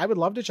 I would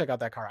love to check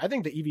out that car. I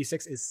think the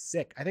EV6 is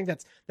sick. I think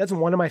that's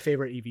one of my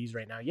favorite EVs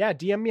right now. Yeah,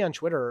 DM me on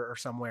Twitter or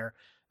somewhere.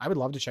 I would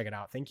love to check it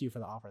out. Thank you for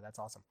the offer. That's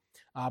awesome.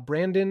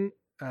 Brandon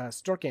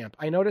Storkamp,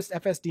 I noticed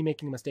FSD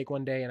making a mistake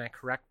one day and I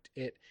correct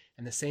it,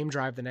 and the same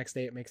drive the next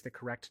day it makes the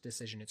correct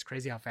decision. It's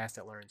crazy how fast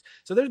it learns.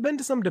 So there's been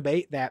some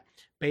debate that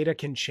beta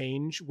can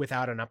change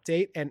without an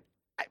update, and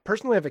I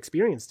personally have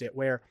experienced it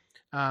where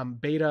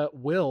beta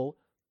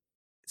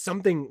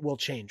something will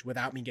change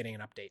without me getting an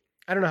update.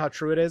 I don't know how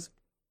true it is,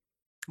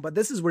 but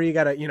this is where you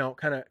got to,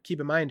 kind of keep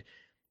in mind,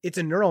 it's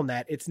a neural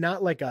net. It's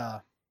not like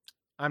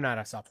I'm not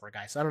a software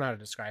guy, so I don't know how to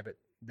describe it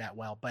that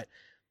well, but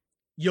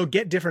you'll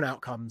get different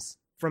outcomes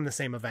from the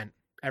same event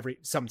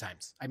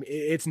sometimes. I mean,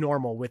 it's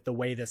normal with the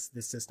way this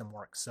system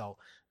works. So,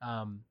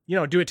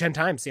 do it 10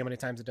 times, see how many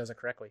times it does it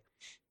correctly.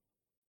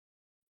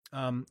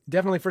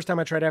 Definitely first time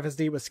I tried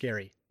FSD was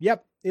scary.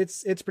 Yep.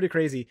 It's pretty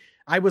crazy.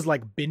 I was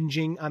like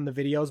binging on the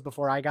videos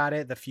before I got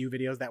it, the few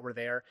videos that were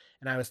there.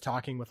 And I was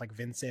talking with like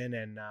Vincent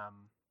and,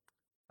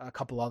 a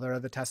couple other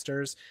of the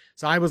testers.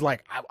 So I was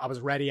like, I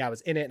was ready. I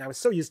was in it and I was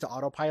so used to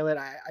autopilot.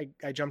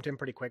 I jumped in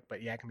pretty quick,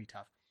 but yeah, it can be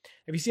tough.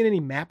 Have you seen any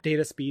map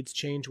data speeds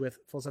change with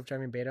full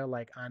self-driving beta,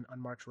 like on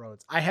unmarked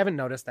roads? I haven't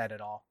noticed that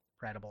at all.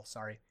 Credible.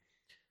 Sorry.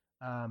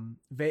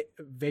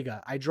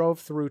 Vega, I drove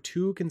through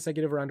 2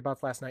 consecutive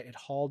roundabouts last night. It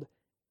hauled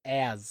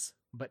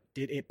but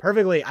did it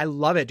perfectly. I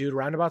love it, dude.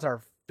 Roundabouts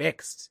are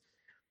fixed.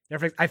 They're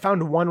fixed. I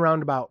found one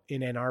roundabout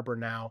in Ann Arbor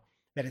now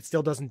that it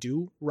still doesn't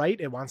do right.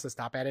 It wants to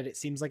stop at it. It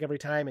seems like every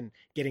time, and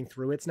getting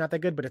through it's not that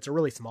good, but it's a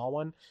really small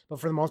one. But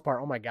for the most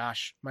part, oh my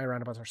gosh, my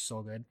roundabouts are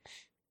so good.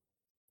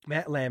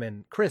 Matt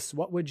Lamon, Chris,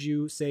 what would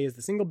you say is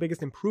the single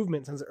biggest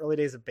improvement since the early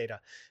days of beta?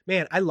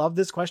 Man, I love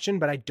this question,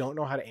 but I don't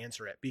know how to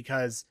answer it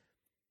because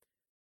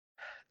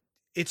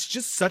it's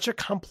just such a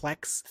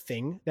complex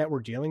thing that we're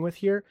dealing with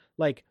here.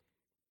 Like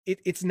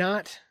it's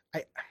not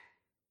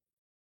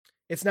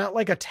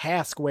like a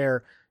task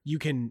where you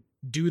can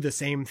do the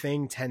same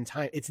thing 10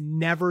 times. It's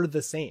never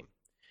the same.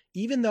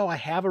 Even though I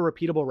have a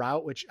repeatable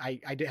route, which I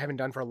haven't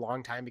done for a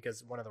long time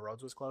because one of the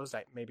roads was closed.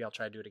 Maybe I'll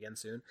try to do it again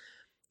soon.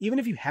 Even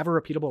if you have a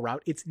repeatable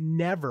route, it's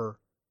never,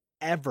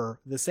 ever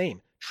the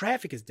same.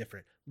 Traffic is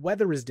different.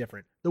 Weather is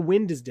different. The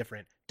wind is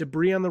different.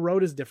 Debris on the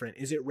road is different.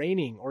 Is it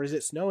raining or is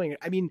it snowing?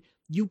 I mean,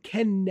 you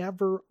can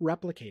never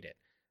replicate it.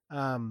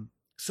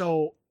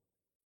 So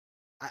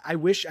I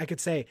wish I could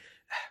say,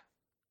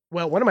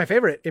 well, one of my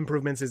favorite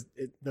improvements is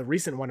the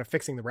recent one of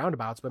fixing the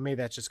roundabouts, but maybe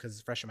that's just because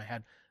it's fresh in my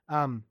head.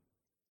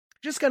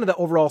 Just kind of the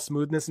overall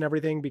smoothness and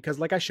everything, because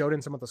like I showed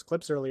in some of those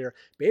clips earlier,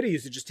 Beta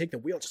used to just take the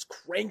wheel and just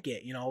crank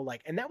it,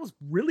 and that was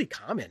really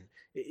common.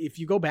 If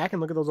you go back and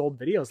look at those old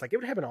videos, like it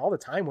would happen all the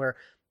time where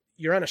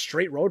you're on a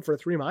straight road for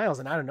 3 miles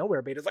and out of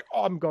nowhere, Beta's like,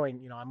 oh, I'm going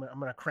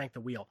to crank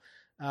the wheel.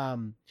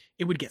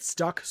 It would get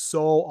stuck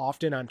so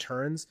often on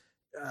turns.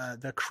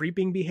 The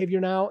creeping behavior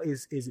now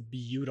is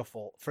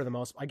beautiful for the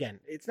most. Again,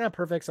 it's not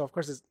perfect, so of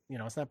course it's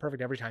not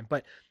perfect every time,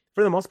 but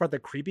for the most part, the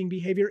creeping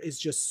behavior is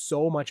just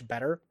so much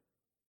better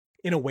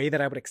in a way that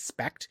I would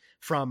expect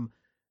from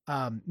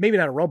maybe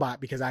not a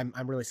robot, because I'm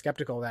really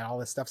skeptical that all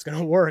this stuff's going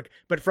to work,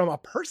 but from a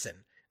person.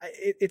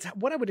 It's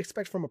what I would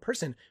expect from a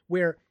person,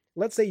 where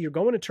let's say you're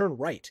going to turn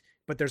right,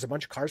 but there's a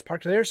bunch of cars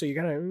parked there, so you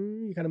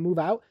gotta move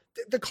out.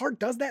 The car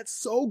does that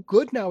so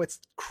good now. It's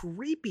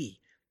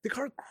creepy. The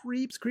car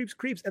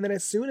creeps. And then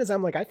as soon as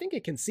I'm like, I think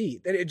it can see,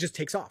 then it just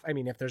takes off. I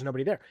mean, if there's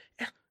nobody there.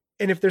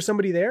 And if there's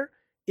somebody there,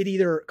 it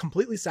either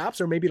completely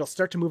stops or maybe it'll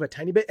start to move a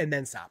tiny bit and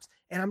then stops.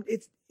 And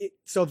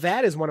so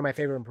that is one of my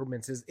favorite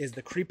improvements is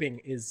the creeping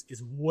is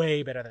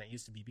way better than it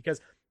used to be,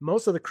 because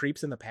most of the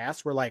creeps in the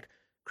past were like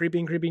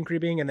creeping,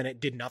 and then it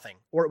did nothing,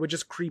 or it would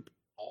just creep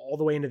all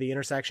the way into the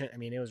intersection. I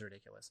mean, it was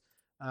ridiculous.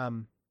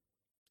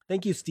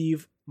 Thank you,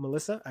 Steve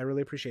Melissa. I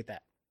really appreciate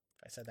that.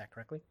 If I said that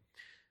correctly.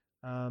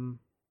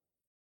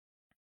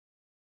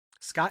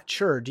 Scott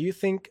Chur, do you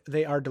think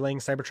they are delaying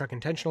Cybertruck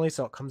intentionally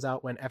so it comes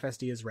out when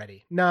FSD is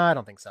ready? No, I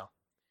don't think so.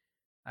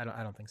 I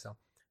don't think so.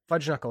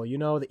 Fudge Knuckle,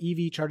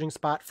 the EV charging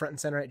spot front and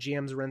center at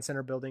GM's Ren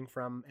Center building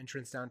from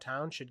entrance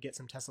downtown. Should get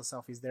some Tesla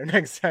selfies there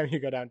next time you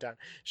go downtown.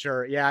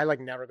 Sure. Yeah, I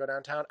never go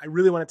downtown. I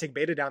really want to take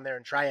Beta down there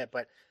and try it,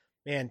 but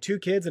man, 2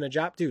 kids and a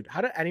job, dude.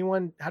 How does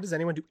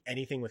anyone do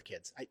anything with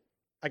kids?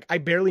 I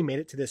barely made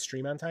it to this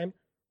stream on time.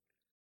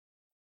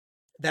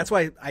 That's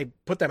why I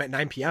put them at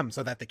 9 p.m.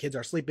 so that the kids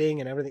are sleeping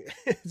and everything.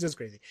 It's just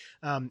crazy.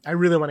 I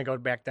really want to go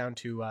back down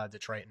to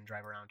Detroit and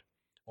drive around,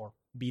 or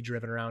be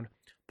driven around.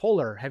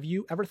 Polar, have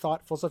you ever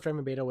thought Full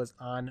Self-Driving Beta was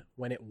on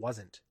when it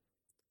wasn't?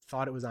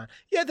 Thought it was on.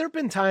 Yeah, there have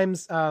been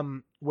times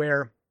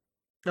where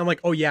I'm like,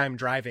 oh yeah, I'm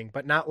driving,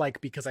 but not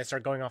like because I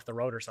start going off the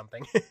road or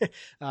something.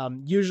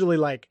 Usually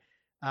like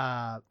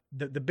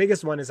the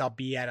biggest one is I'll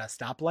be at a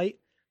stoplight.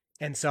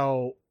 And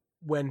so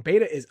when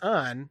Beta is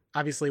on,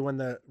 obviously when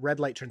the red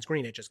light turns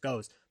green, it just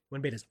goes.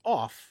 When Beta's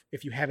off,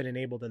 if you have it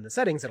enabled in the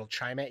settings, it'll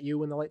chime at you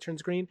when the light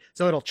turns green.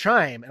 So it'll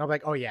chime and I'll be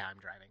like, oh yeah, I'm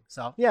driving.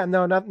 So yeah,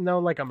 no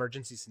like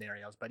emergency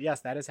scenarios, but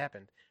yes, that has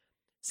happened.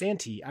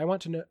 Santee, I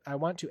want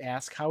to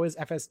ask, how is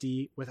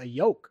FSD with a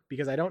yoke?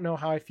 Because I don't know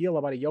how I feel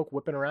about a yoke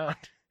whipping around.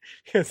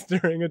 Because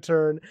during a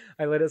turn,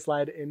 I let it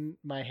slide in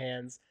my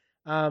hands.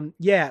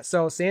 Yeah,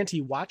 so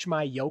Santee, watch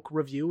my yoke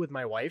review with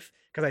my wife,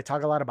 because I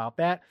talk a lot about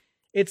that.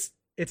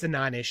 It's a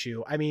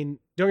non-issue. I mean,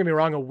 don't get me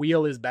wrong, a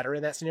wheel is better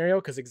in that scenario,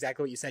 because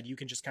exactly what you said, you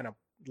can just kind of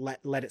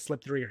let it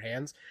slip through your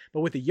hands. But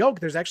with the yoke,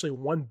 there's actually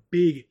one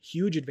big,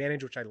 huge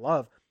advantage, which I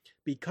love.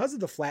 Because of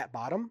the flat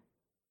bottom,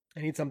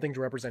 I need something to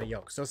represent a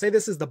yoke. So say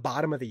this is the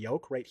bottom of the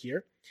yoke right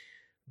here.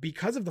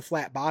 Because of the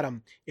flat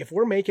bottom, if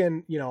we're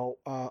making,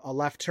 a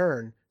left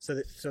turn, so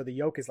the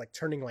yoke is like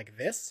turning like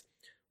this,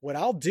 what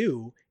I'll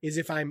do is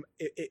if I'm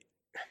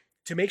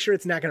to make sure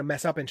it's not going to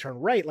mess up and turn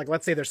right, like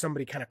let's say there's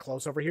somebody kind of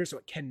close over here, so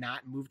it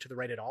cannot move to the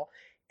right at all.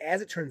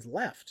 As it turns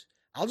left,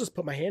 I'll just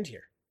put my hand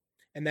here,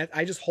 and that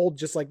I just hold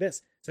just like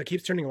this. So it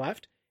keeps turning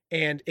left,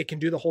 and it can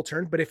do the whole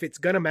turn. But if it's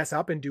going to mess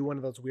up and do one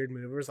of those weird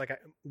maneuvers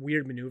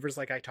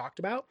like I talked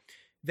about,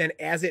 then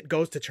as it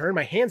goes to turn,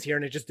 my hand's here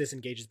and it just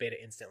disengages Beta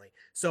instantly.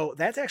 So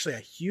that's actually a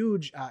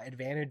huge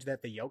advantage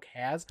that the yoke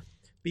has,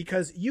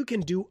 because you can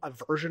do a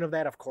version of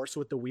that, of course,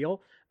 with the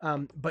wheel.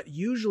 But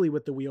usually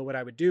with the wheel, what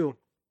I would do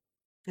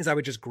is I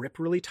would just grip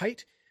really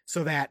tight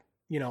so that,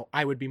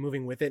 I would be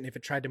moving with it. And if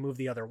it tried to move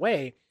the other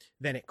way,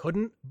 then it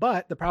couldn't.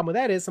 But the problem with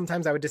that is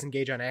sometimes I would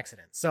disengage on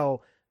accident.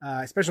 So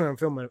especially when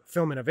I'm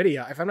filming a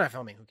video. If I'm not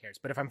filming, who cares?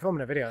 But if I'm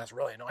filming a video, that's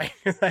really annoying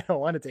because I don't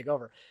want to take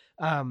over.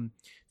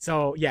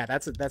 So yeah,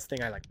 that's the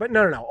thing I like. But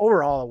no.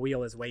 Overall, a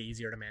wheel is way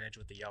easier to manage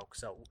with the yoke,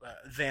 so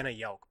than a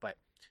yoke. But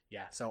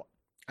yeah, so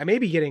I may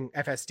be getting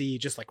FSD,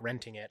 just like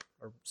renting it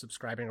or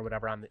subscribing or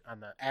whatever on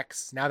the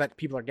X. Now that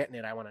people are getting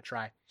it, I want to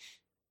try.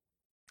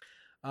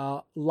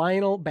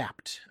 Lionel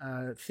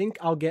Bapt, think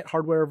I'll get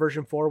hardware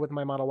version 4 with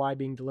my Model Y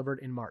being delivered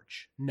in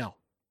March. No.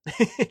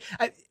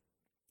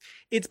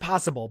 It's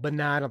possible, but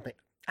no, I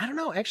don't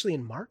know, actually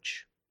in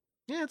March?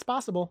 Yeah, it's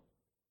possible.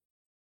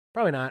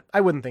 Probably not.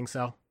 I wouldn't think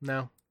so.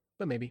 No,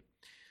 but maybe.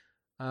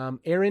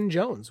 Aaron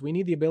Jones, we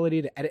need the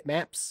ability to edit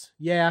maps.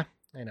 Yeah,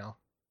 I know.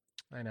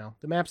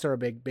 The maps are a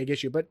big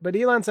issue, but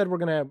Elon said we're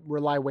going to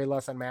rely way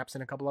less on maps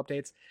in a couple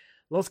updates.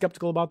 A little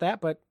skeptical about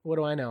that, but what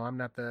do I know? I'm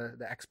not the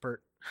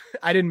expert.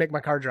 I didn't make my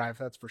car drive,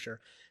 that's for sure.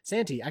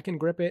 Santi, I can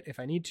grip it if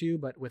I need to,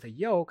 but with a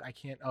yoke, I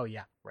can't. Oh,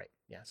 yeah, right.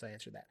 Yeah, so I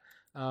answered that.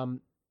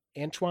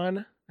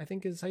 Antoine, I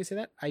think is how you say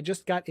that. I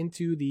just got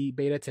into the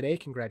beta today.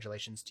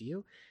 Congratulations to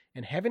you.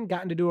 And haven't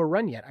gotten to do a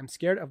run yet. I'm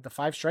scared of the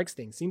 5 strikes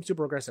thing. Seems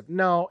super aggressive.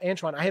 No,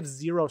 Antoine, I have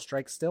 0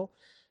 strikes still.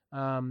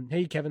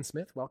 Hey, Kevin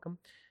Smith, welcome.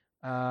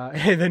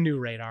 The new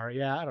radar.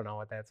 Yeah, I don't know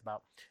what that's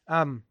about.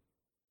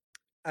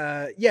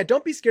 Yeah,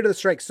 don't be scared of the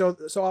strikes. So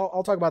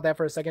I'll talk about that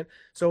for a second.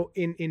 So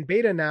in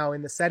beta now,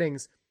 in the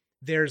settings,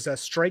 there's a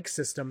strike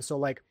system. So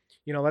like,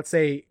 let's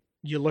say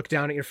you look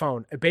down at your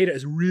phone. Beta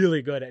is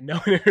really good at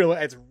knowing if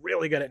it's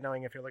really good at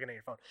knowing if you're looking at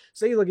your phone.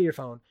 So you look at your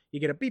phone, you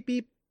get a beep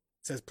beep,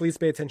 it says please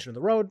pay attention to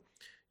the road.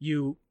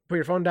 You put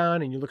your phone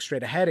down and you look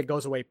straight ahead, it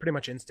goes away pretty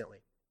much instantly.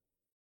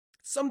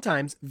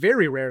 Sometimes,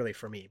 very rarely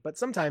for me, but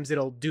sometimes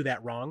it'll do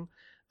that wrong.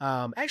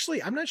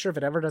 Actually, I'm not sure if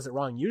it ever does it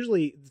wrong.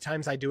 Usually the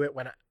times I do it,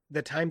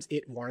 the times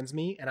it warns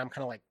me and I'm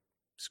kind of like,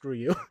 screw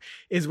you,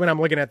 is when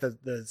I'm looking at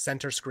the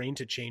center screen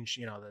to change,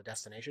 the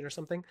destination or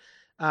something.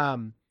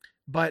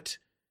 But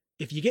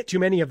if you get too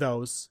many of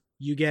those,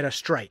 you get a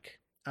strike.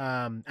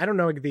 I don't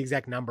know the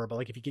exact number, but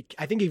like if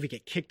you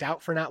get kicked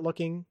out for not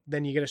looking,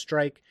 then you get a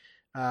strike.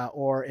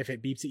 Or if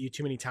it beeps at you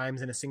too many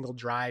times in a single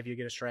drive, you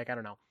get a strike. I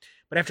don't know.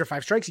 But after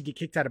 5 strikes, you get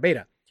kicked out of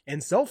beta.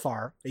 And so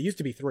far, it used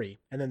to be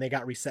 3, and then they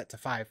got reset to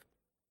 5.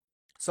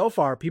 So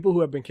far, people who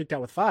have been kicked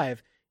out with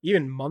 5,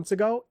 even months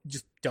ago,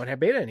 just don't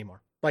have beta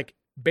anymore. Like,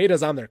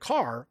 beta's on their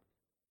car,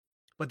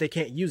 but they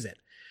can't use it.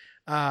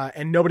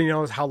 And nobody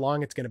knows how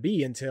long it's going to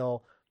be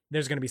until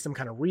there's going to be some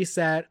kind of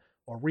reset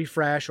or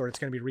refresh, or it's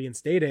going to be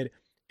reinstated.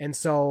 And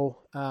so,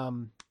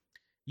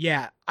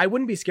 yeah, I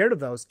wouldn't be scared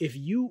of those. If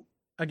you,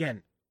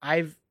 again,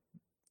 I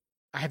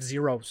have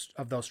 0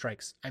 of those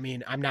strikes. I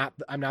mean, I'm not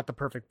the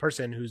perfect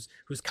person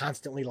who's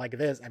constantly like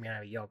this. I mean, I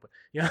have a yoke,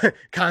 but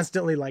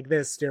constantly like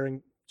this,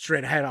 staring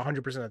straight ahead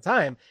 100% of the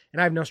time, and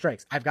I have no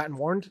strikes. I've gotten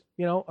warned,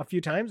 a few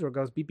times where it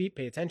goes beep beep,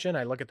 pay attention.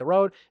 I look at the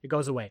road, it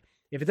goes away.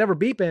 If it's ever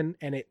beeping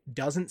and it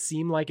doesn't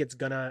seem like it's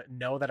gonna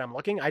know that I'm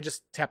looking, I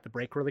just tap the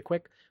brake really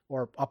quick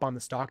or up on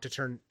the stalk to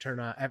turn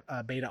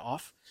beta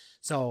off.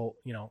 So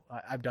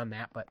I've done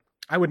that, but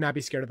I would not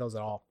be scared of those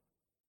at all.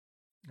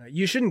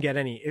 You shouldn't get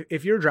any.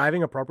 If you're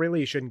driving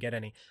appropriately, you shouldn't get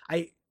any.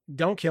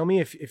 Don't kill me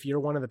if you're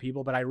one of the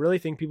people, but I really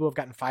think people who have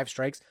gotten 5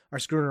 strikes are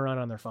screwing around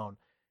on their phone.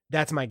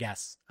 That's my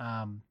guess.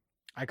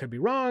 I could be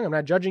wrong. I'm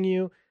not judging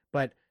you,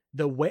 but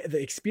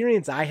the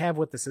experience I have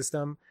with the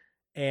system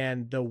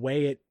and the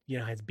way it,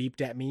 has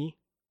beeped at me,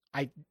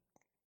 I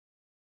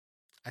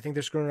think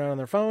they're screwing around on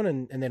their phone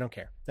and they don't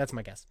care. That's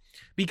my guess.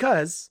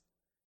 Because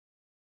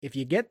if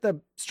you get the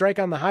strike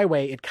on the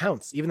highway, it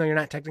counts, even though you're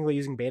not technically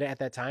using beta at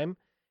that time.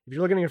 If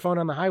you're looking at your phone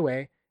on the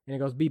highway and it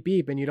goes beep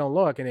beep and you don't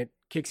look and it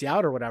kicks you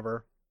out or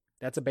whatever,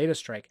 that's a beta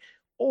strike.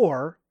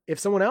 Or if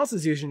someone else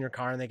is using your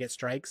car and they get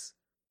strikes,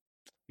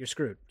 you're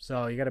screwed.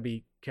 So you got to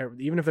be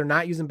careful. Even if they're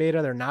not using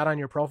beta, they're not on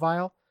your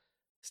profile,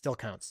 still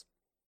counts.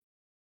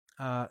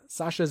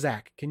 Sasha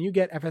Zach, can you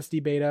get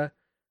FSD beta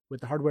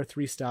with the hardware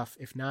 3 stuff?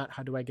 If not,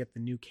 how do I get the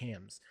new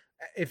cams?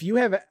 If you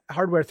have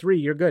hardware 3,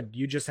 you're good.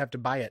 You just have to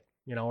buy it,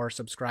 or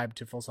subscribe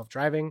to Full Self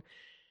Driving,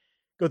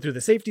 go through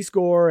the safety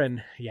score,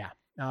 and yeah.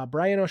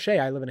 Brian O'Shea,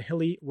 I live in a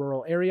hilly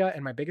rural area,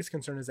 and my biggest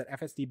concern is that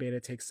FSD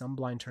beta takes some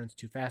blind turns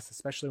too fast,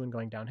 especially when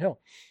going downhill.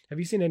 Have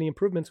you seen any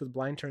improvements with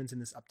blind turns in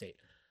this update?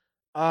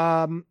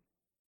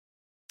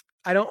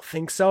 I don't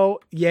think so.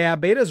 Yeah,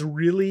 beta's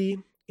really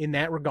in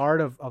that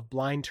regard of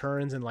blind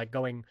turns and like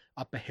going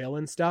up a hill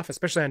and stuff,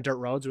 especially on dirt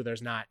roads where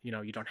there's not,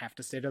 you don't have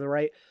to stay to the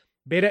right.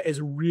 Beta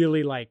is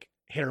really like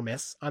hit or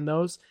miss on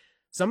those.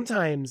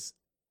 Sometimes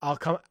I'll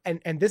come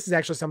and this is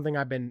actually something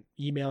I've been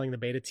emailing the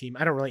beta team.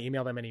 I don't really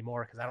email them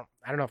anymore because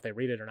I don't know if they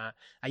read it or not.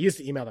 I used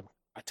to email them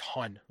a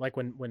ton, like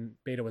when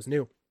beta was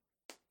new.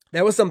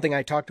 That was something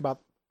I talked about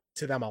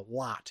to them a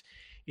lot,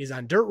 is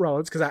on dirt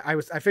roads, because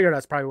I figured I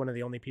was probably one of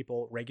the only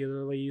people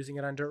regularly using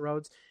it on dirt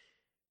roads.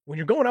 When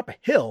you're going up a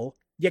hill,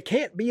 you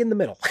can't be in the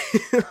middle.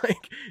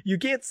 Like, you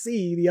can't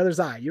see the other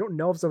side. You don't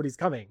know if somebody's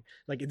coming.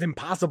 Like, it's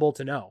impossible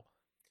to know.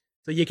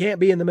 So you can't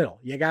be in the middle.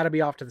 You got to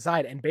be off to the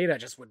side. And beta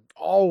just would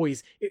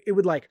always, it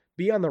would like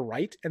be on the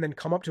right and then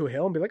come up to a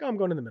hill and be like, oh, I'm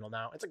going in the middle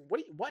now. It's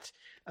like, what?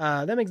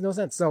 That makes no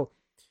sense. So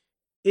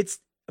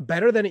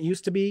better than it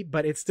used to be,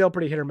 but it's still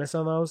pretty hit or miss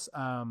on those.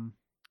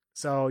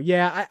 So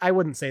yeah, I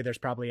wouldn't say there's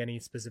probably any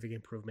specific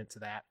improvement to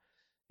that.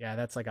 Yeah,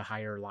 that's like a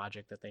higher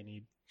logic that they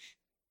need.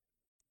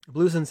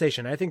 Blue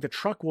Sensation. I think the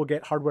truck will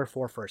get hardware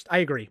 4 first. I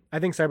agree. I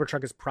think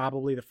Cybertruck is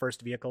probably the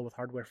first vehicle with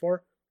hardware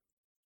 4.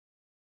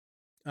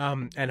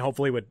 And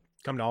hopefully would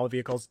come to all the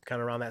vehicles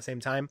kind of around that same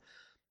time.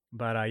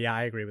 But yeah,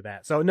 I agree with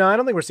that. So no, I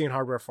don't think we're seeing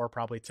hardware 4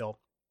 probably till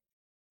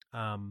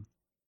I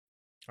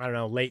don't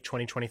know, late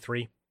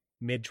 2023,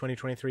 mid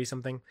 2023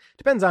 something.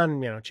 Depends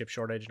on, chip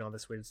shortage and all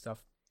this weird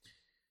stuff.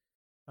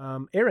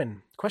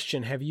 Aaron,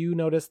 question. Have you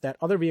noticed that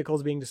other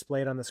vehicles being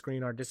displayed on the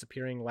screen are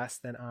disappearing less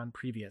than on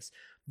previous?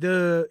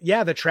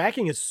 The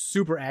tracking is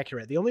super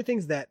accurate. The only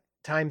things that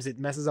times it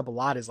messes up a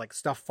lot is like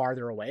stuff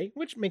farther away,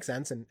 which makes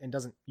sense and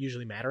doesn't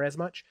usually matter as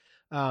much.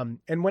 And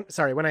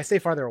when I say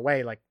farther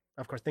away, like,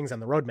 of course, things on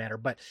the road matter,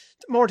 but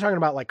more talking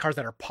about like cars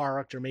that are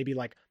parked or maybe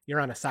like you're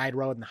on a side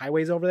road and the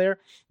highway's over there.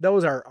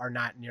 Those are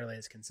not nearly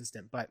as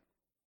consistent. But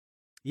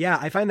yeah,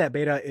 I find that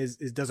Beta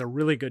does a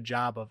really good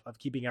job of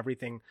keeping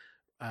everything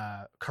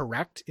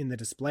correct in the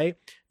display.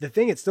 The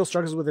thing it still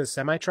struggles with is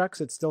semi trucks.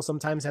 It still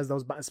sometimes has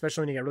those,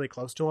 especially when you get really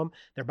close to them,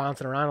 they're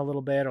bouncing around a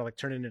little bit or like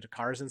turning into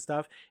cars and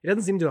stuff. It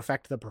doesn't seem to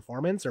affect the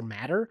performance or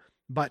matter,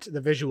 but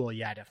the visual,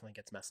 yeah, definitely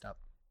gets messed up.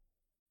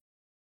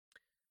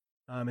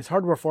 Is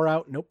hardware 4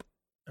 out? Nope.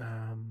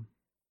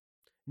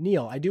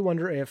 Neil, I do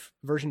wonder if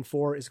version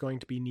 4 is going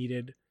to be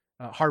needed.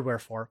 Hardware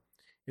 4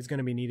 is going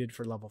to be needed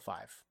for level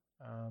 5.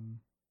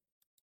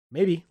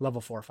 Maybe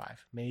level 4 or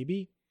 5.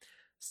 Maybe.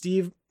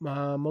 Steve,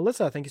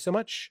 Melissa, thank you so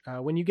much.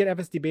 When you get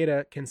FSD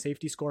beta, can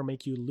safety score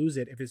make you lose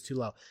it if it's too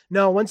low?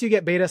 No, once you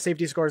get beta,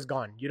 safety score is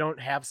gone. You don't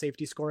have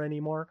safety score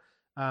anymore.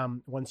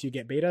 Once you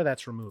get beta,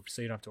 that's removed,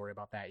 so you don't have to worry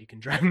about that. You can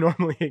drive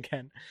normally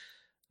again.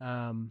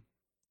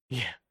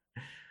 Yeah.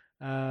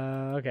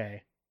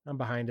 Okay. I'm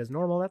behind as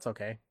normal. That's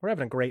okay. We're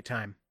having a great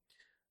time.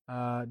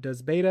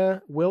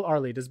 Will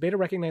Arley, does beta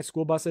recognize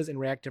school buses and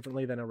react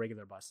differently than a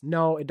regular bus?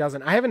 No, it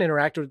doesn't. I haven't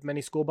interacted with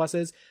many school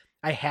buses.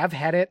 I have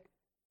had it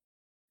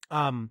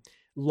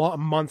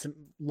months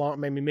long,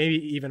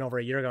 maybe even over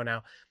a year ago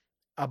now,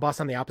 a bus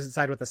on the opposite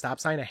side with a stop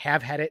sign. I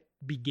have had it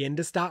begin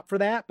to stop for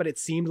that, but it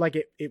seemed like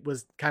it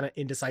was kind of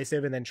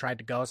indecisive and then tried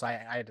to go. So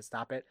I had to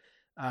stop it.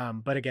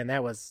 But again,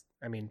 that was,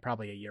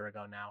 probably a year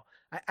ago now.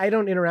 I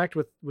don't interact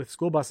with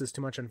school buses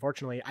too much,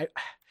 unfortunately.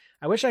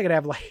 I wish I could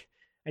have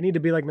I need to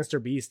be like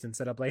Mr. Beast and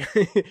set up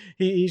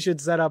he should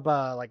set up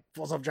like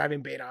full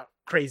self-driving beta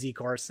crazy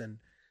course and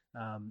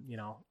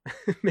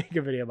make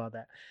a video about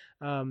that.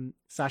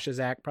 Sasha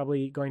Zach,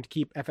 probably going to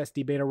keep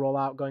FSD beta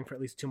rollout going for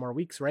at least 2 more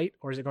weeks, right?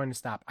 Or is it going to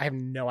stop? I have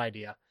no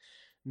idea.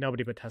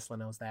 Nobody but Tesla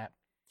knows that.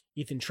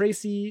 Ethan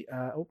Tracy,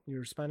 you're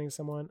responding to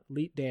someone.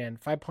 Leet Dan,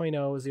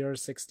 5.0, 0 to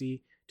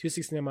 60,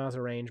 269 miles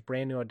of range,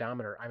 brand new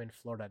odometer. I'm in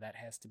Florida. That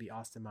has to be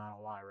Austin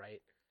Model Y,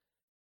 right?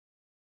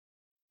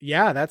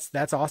 Yeah,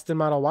 that's Austin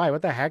Model Y.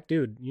 What the heck,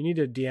 dude? You need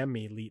to DM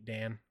me, Leet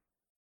Dan.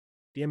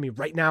 DM me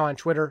right now on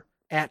Twitter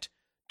at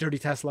Dirty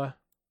Tesla.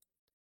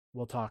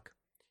 We'll talk.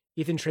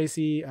 Ethan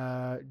Tracy,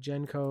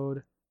 gen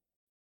code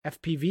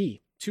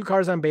FPV. 2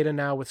 cars on beta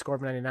now with score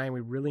of 99. We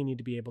really need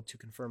to be able to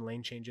confirm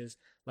lane changes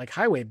like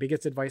highway.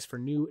 Biggest advice for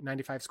new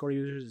 95 score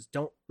users is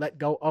don't let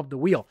go of the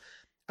wheel.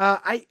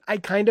 I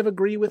kind of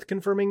agree with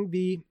confirming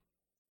the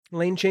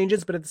lane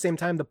changes, but at the same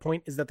time, the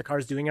point is that the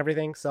car's doing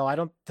everything.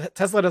 So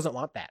Tesla doesn't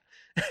want that.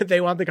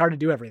 They want the car to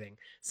do everything.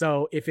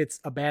 So if it's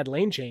a bad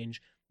lane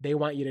change, they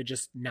want you to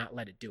just not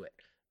let it do it.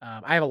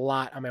 I have a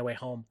lot on my way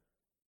home.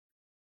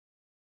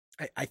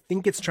 I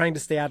think it's trying to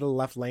stay out of the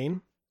left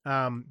lane,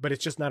 but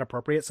it's just not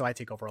appropriate, so I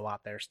take over a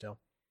lot there still.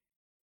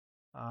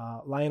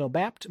 Lionel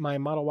Bapt, my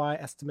Model Y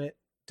estimate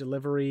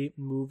delivery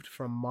moved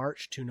from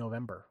March to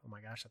November. Oh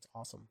my gosh, that's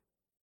awesome.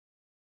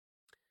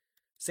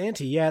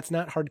 Santi, yeah, it's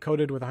not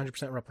hard-coded with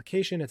 100%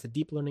 replication. It's a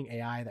deep learning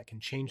AI that can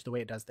change the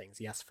way it does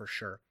things. Yes, for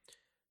sure.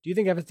 Do you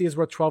think FSD is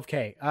worth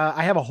 $12K?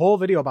 I have a whole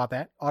video about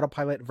that,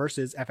 Autopilot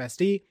versus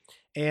FSD,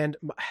 and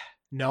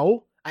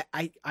no,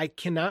 I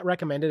cannot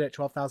recommend it at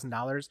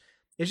 $12,000.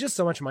 It's just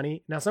so much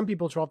money. Now, some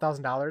people,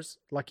 $12,000,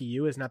 lucky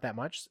you, is not that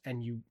much,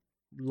 and you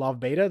love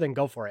beta, then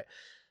go for it.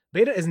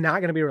 Beta is not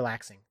going to be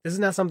relaxing. This is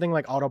not something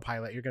like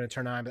Autopilot. You're going to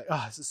turn on and be like,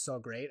 oh, this is so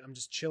great. I'm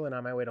just chilling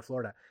on my way to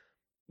Florida.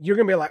 You're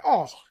going to be like,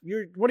 oh,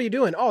 what are you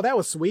doing? Oh, that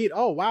was sweet.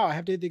 Oh, wow, I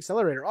have to hit the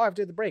accelerator. Oh, I have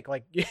to hit the brake.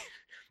 Like,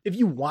 if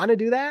you want to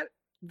do that,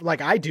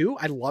 like I do,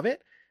 I love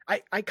it.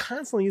 I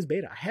constantly use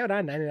beta. I have it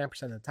on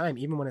 99% of the time,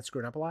 even when it's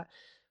screwing up a lot.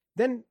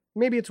 Then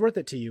maybe it's worth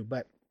it to you,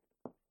 but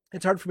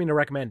it's hard for me to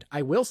recommend.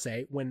 I will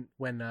say when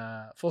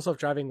full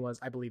self-driving was,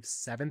 I believe,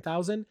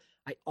 7,000,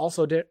 I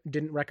also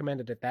didn't recommend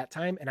it at that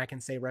time. And I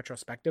can say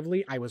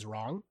retrospectively, I was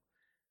wrong.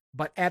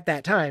 But at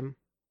that time,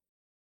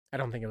 I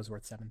don't think it was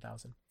worth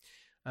 7,000.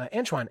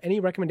 Antoine, any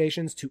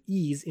recommendations to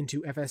ease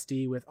into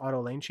FSD with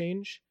auto lane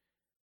change?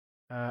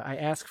 I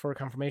ask for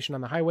confirmation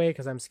on the highway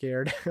because I'm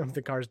scared of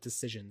the car's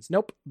decisions.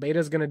 Nope,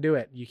 beta's going to do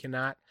it. You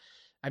cannot,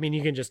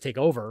 you can just take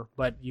over,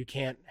 but you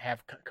can't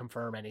have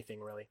confirm anything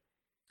really.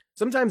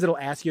 Sometimes it'll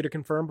ask you to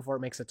confirm before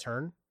it makes a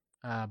turn,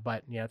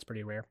 but yeah, it's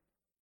pretty rare.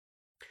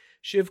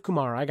 Shiv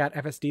Kumar, I got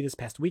FSD this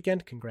past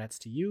weekend. Congrats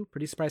to you.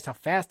 Pretty surprised how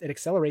fast it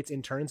accelerates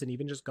in turns and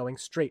even just going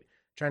straight,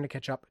 trying to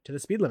catch up to the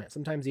speed limit,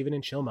 sometimes even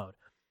in chill mode.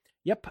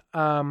 Yep.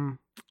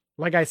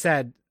 Like I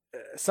said,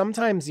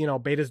 sometimes,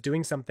 beta's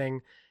doing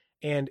something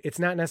and it's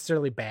not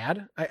necessarily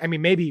bad. I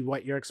mean, maybe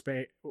what you're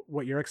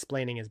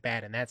explaining is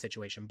bad in that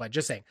situation, but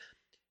just saying,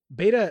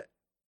 beta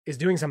is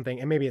doing something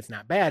and maybe it's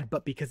not bad,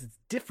 but because it's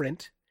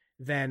different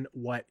than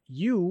what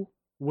you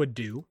would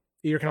do,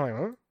 you're kind of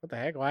like, huh? What the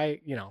heck?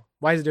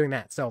 Why is it doing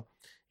that? So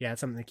yeah,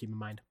 it's something to keep in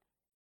mind.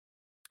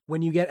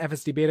 When you get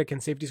FSD beta, can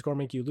safety score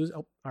make you lose?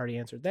 Oh, already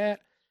answered that.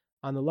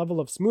 On the level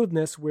of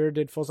smoothness, where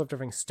did full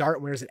self-driving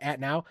start? Where is it at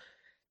now?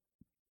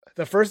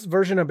 The first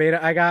version of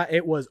beta I got,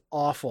 it was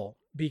awful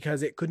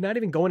because it could not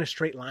even go in a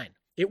straight line.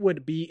 It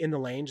would be in the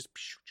lane, just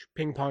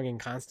ping-ponging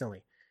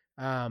constantly.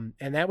 And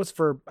that was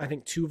for, I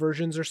think, 2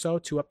 versions or so,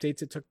 2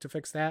 updates it took to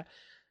fix that.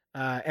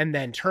 And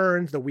then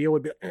turns, the wheel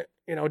would be,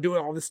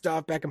 doing all this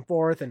stuff back and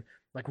forth and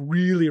like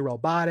really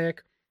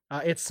robotic.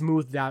 It's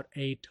smoothed out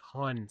a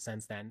ton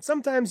since then.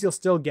 Sometimes you'll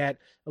still get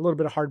a little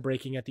bit of hard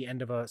braking at the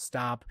end of a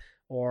stop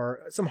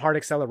or some hard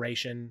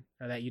acceleration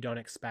that you don't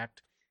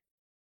expect.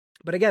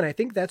 But again, I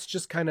think that's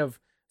just kind of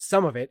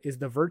some of it is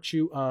the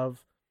virtue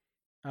of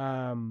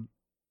you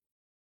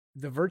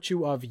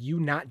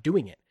not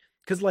doing it.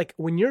 Because like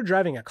when you're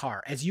driving a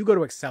car, as you go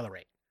to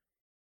accelerate,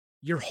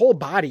 your whole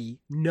body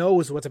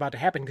knows what's about to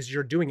happen because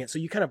you're doing it. So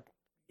you kind of,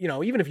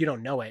 even if you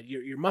don't know it,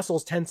 your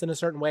muscles tense in a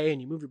certain way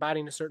and you move your body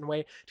in a certain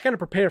way to kind of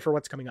prepare for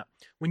what's coming up.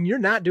 When you're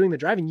not doing the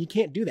driving, you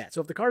can't do that.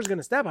 So if the car's going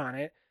to step on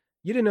it,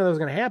 you didn't know that was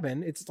going to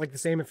happen. It's like the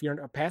same if you're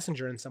a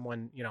passenger and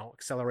someone,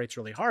 accelerates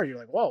really hard. You're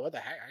like, whoa, what the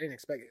heck? I didn't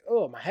expect it.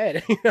 Oh, my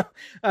head.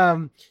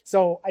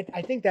 So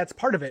I think that's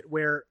part of it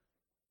where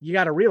you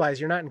got to realize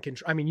you're not in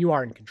control. I mean, you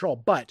are in control,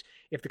 but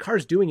if the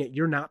car's doing it,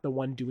 you're not the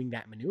one doing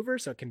that maneuver.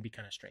 So it can be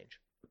kind of strange.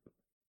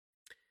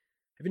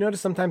 Have you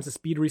noticed sometimes the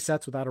speed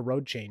resets without a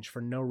road change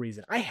for no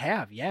reason? I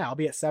have. Yeah. I'll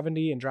be at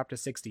 70 and drop to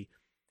 60.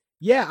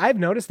 Yeah, I've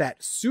noticed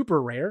that.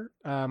 Super rare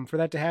for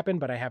that to happen,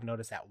 but I have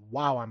noticed that.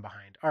 Wow, I'm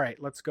behind. All right,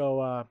 let's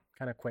go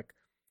kind of quick.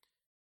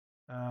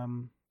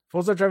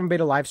 Full self-driving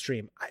beta live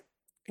stream.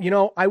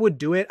 I would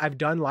do it. I've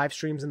done live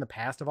streams in the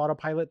past of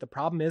autopilot. The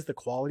problem is the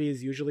quality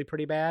is usually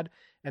pretty bad.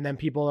 And then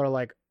people are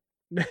like,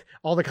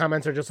 all the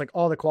comments are just like,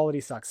 oh, the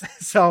quality sucks.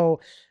 So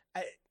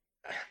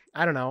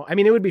I don't know. I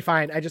mean, it would be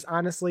fine. I just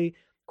honestly,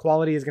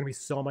 quality is going to be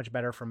so much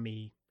better from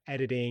me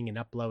editing and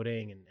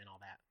uploading and all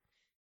that.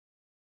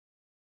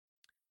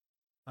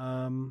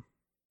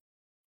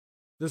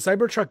 The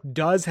Cybertruck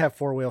does have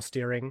 4-wheel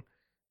steering,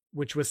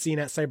 which was seen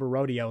at Cyber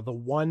Rodeo. The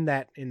one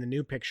that in the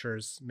new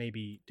pictures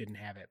maybe didn't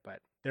have it, but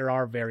there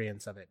are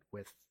variants of it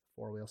with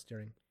 4-wheel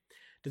steering.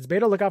 Does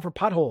beta look out for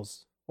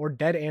potholes or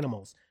dead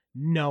animals?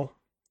 No,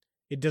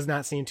 it does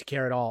not seem to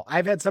care at all.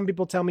 I've had some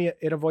people tell me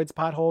it avoids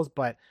potholes,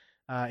 but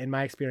in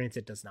my experience,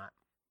 it does not.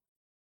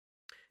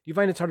 Do you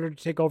find it's harder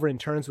to take over in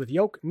turns with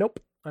yoke? Nope.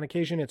 On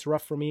occasion, it's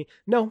rough for me.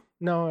 No,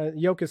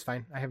 yoke is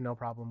fine. I have no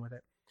problem with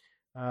it.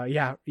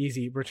 Yeah,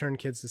 easy. Return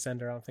kids to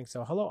sender. I don't think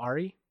so. Hello,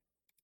 Ari.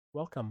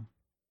 Welcome.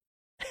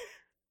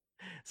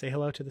 Say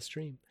hello to the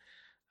stream.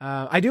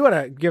 I do want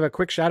to give a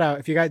quick shout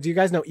out. Do you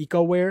guys know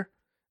EcoWear?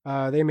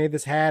 They made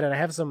this hat, and I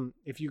have some.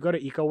 If you go to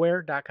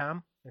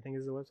ecowear.com, I think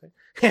is the website.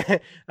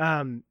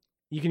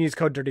 You can use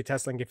code Dirty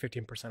Tesla and get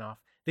 15% off.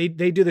 They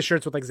do the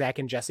shirts with like Zach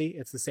and Jesse.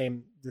 It's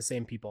the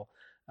same people.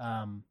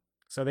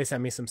 So they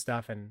sent me some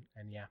stuff, and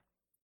yeah.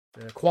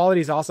 The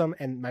quality is awesome,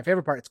 and my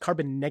favorite part, it's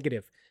carbon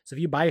negative. So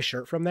if you buy a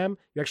shirt from them,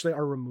 you actually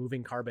are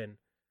removing carbon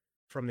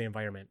from the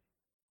environment.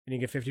 And you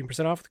get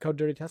 15% off with the code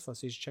Dirty Tesla,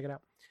 so you should check it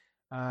out.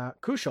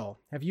 Kushal,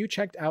 have you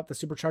checked out the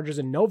superchargers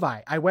in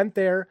Novi? I went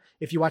there.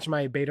 If you watch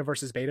my beta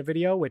versus beta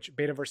video, which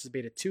beta versus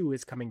beta 2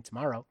 is coming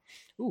tomorrow.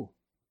 Ooh,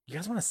 you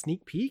guys want a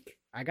sneak peek?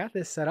 I got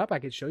this set up. I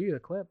could show you the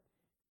clip.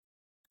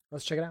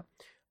 Let's check it out.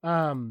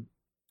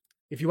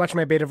 If you watch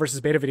my beta versus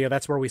beta video,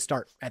 that's where we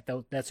start at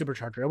that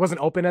supercharger. It wasn't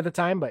open at the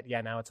time, but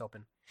yeah, now it's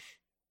open.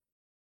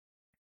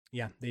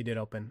 Yeah, they did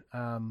open.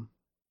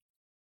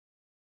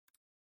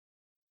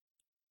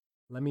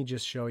 Let me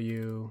just show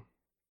you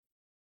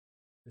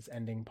this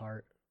ending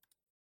part.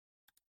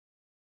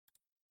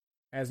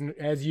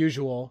 As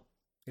usual,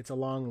 it's a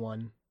long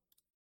one.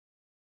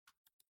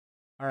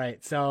 All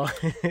right, so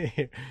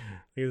this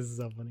is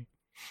so funny.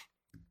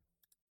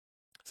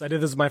 So I did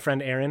this with my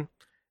friend Aaron.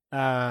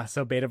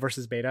 So beta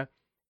versus beta.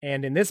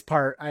 And in this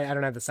part, I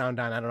don't have the sound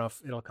on. I don't know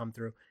if it'll come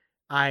through.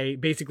 I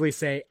basically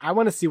say, I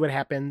want to see what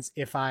happens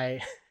if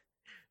I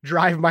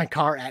drive my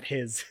car at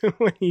his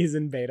when he's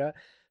in beta.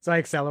 So I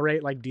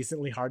accelerate like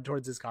decently hard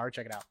towards his car.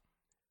 Check it out.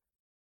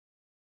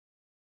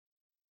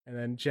 And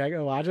then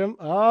watch him.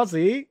 Oh,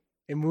 see?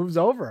 It moves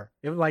over.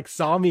 It like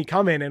saw me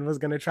coming and was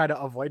going to try to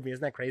avoid me.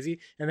 Isn't that crazy?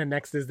 And then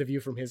next is the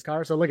view from his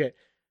car. So look at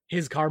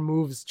his car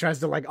moves, tries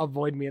to like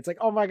avoid me. It's like,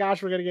 oh my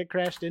gosh, we're going to get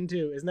crashed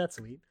into. Isn't that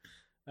sweet?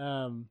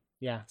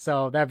 Yeah,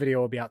 so that video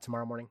will be out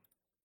tomorrow morning.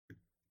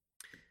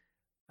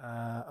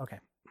 Okay.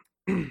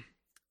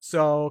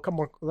 So a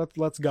couple more.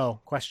 Let's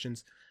go.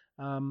 Questions.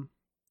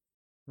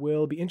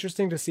 Will be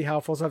interesting to see how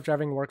full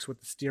self-driving works with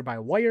the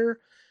steer-by-wire.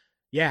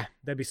 Yeah,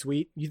 that'd be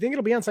sweet. You think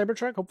it'll be on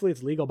Cybertruck? Hopefully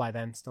it's legal by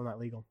then. Still not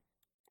legal.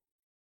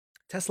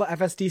 Tesla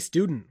FSD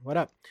student, what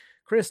up?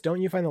 Chris,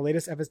 don't you find the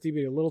latest FSD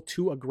be a little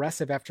too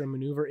aggressive after a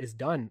maneuver is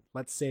done?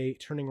 Let's say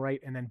turning right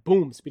and then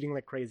boom, speeding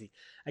like crazy.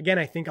 Again,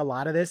 I think a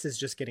lot of this is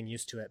just getting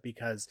used to it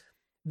because,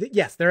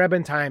 yes, there have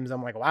been times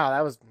I'm like, wow,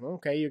 that was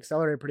okay. You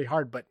accelerated pretty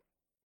hard, but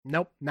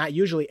nope, not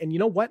usually. And you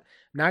know what?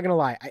 I'm not going to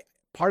lie.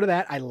 Part of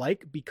that I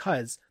like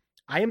because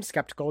I am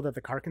skeptical that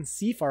the car can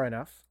see far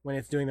enough when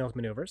it's doing those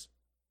maneuvers.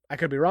 I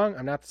could be wrong.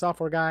 I'm not the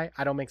software guy.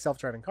 I don't make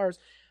self-driving cars.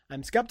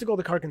 I'm skeptical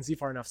the car can see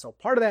far enough. So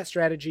part of that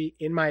strategy,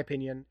 in my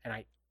opinion,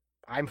 and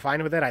I'm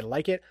fine with it, I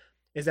like it,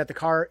 is that the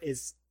car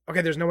is,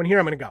 okay, there's no one here,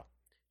 I'm going to go.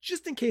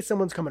 Just in case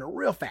someone's coming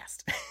real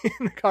fast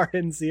and the car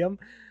didn't see them,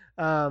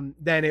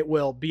 then it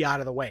will be out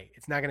of the way.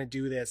 It's not going to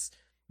do this,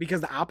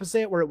 because the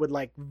opposite, where it would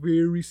like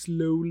very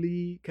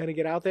slowly kind of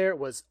get out there,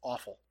 was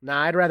awful.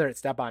 Nah, I'd rather it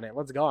step on it.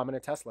 Let's go. I'm in a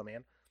Tesla,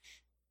 man.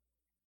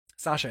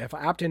 Sasha, if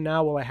I opt in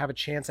now, will I have a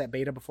chance at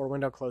beta before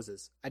window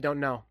closes? I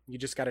don't know. You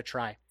just got to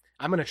try.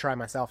 I'm going to try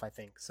myself, I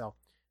think. So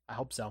I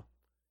hope so.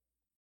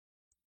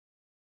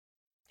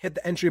 Hit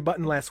the entry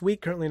button last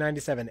week, currently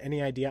 97.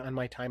 Any idea on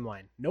my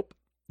timeline? Nope.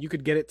 You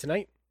could get it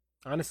tonight.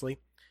 Honestly,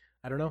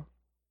 I don't know.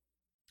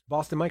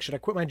 Boston Mike, should I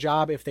quit my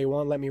job if they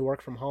won't let me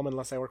work from home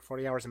unless I work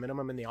 40 hours a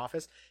minimum in the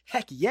office?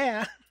 Heck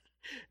yeah.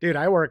 Dude,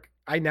 I work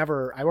in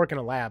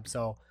a lab.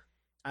 So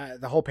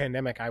the whole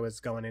pandemic, I was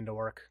going into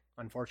work,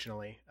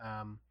 unfortunately.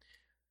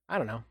 I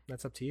don't know.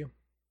 That's up to you.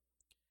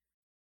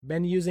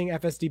 Been using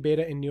FSD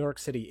beta in New York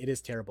City. It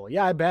is terrible.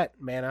 Yeah, I bet,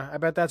 Mana. I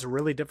bet that's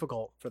really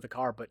difficult for the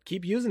car, but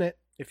keep using it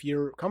if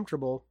you're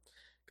comfortable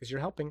because you're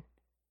helping.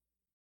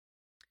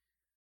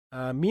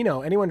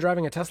 Mino, anyone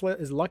driving a Tesla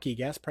is lucky.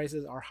 Gas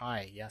prices are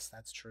high. Yes,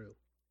 that's true.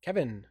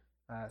 Kevin,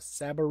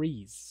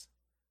 Sabariz.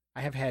 I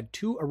have had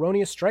 2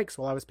 erroneous strikes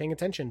while I was paying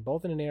attention,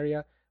 both in an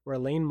area where a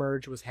lane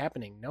merge was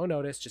happening. No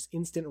notice, just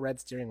instant red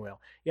steering wheel.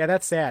 Yeah,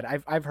 that's sad.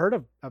 I've heard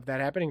of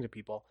that happening to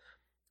people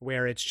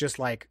where it's just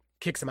like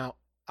kicks them out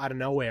of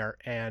nowhere,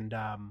 and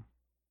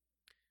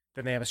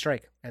then they have a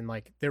strike, and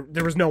like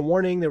there was no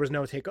warning, there was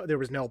no there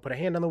was no put a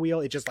hand on the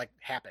wheel. It just like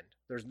happened.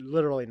 There's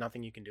literally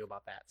nothing you can do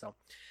about that. So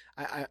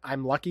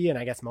I'm lucky, and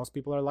I guess most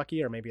people are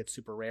lucky, or maybe it's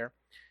super rare.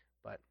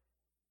 But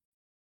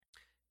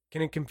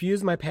can it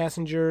confuse my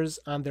passengers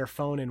on their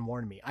phone and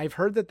warn me? I've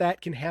heard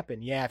that can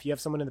happen. Yeah, if you have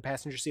someone in the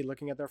passenger seat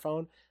looking at their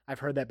phone, I've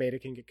heard that beta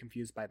can get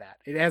confused by that.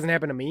 It hasn't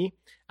happened to me.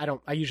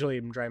 I usually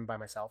am driving by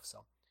myself,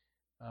 so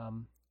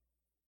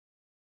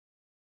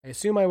I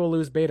assume I will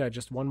lose beta.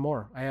 Just one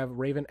more. I have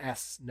Raven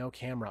S, no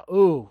camera.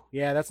 Ooh,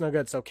 yeah, that's no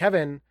good. So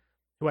Kevin,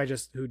 who I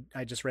just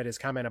read his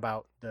comment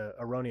about the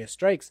erroneous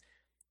strikes.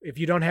 If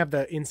you don't have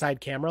the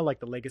inside camera like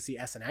the Legacy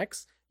S and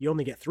X, you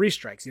only get 3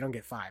 strikes. You don't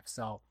get 5.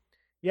 So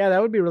yeah,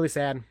 that would be really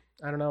sad.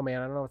 I don't know,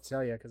 man. I don't know what to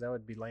tell you because that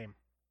would be lame.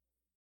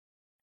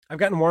 I've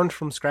gotten warned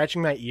from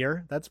scratching my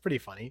ear. That's pretty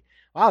funny.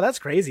 Wow, that's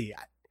crazy.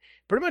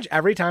 Pretty much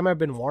every time I've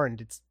been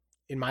warned, it's,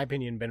 in my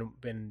opinion,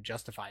 been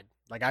justified.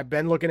 Like I've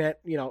been looking at,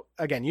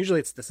 again,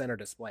 usually it's the center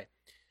display.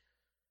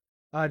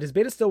 Does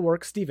beta still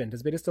work? Steven,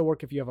 does beta still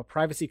work if you have a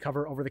privacy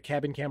cover over the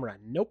cabin camera?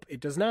 Nope, it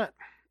does not.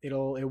 It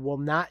will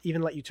not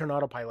even let you turn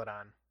autopilot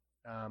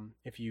on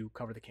if you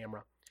cover the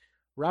camera.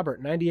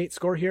 Robert, 98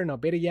 score here. No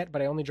beta yet,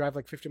 but I only drive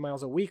like 50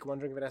 miles a week.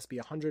 Wondering if it has to be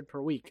 100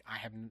 per week. I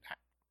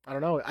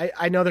don't know.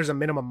 I know there's a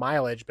minimum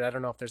mileage, but I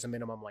don't know if there's a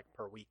minimum like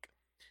per week.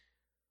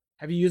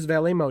 Have you used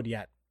valet mode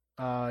yet?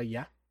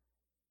 Yeah.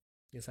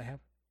 Yes, I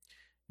have.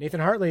 Nathan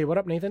Hartley, what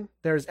up, Nathan?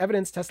 There's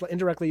evidence Tesla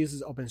indirectly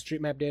uses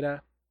OpenStreetMap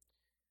data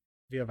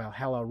via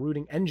Valhalla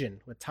routing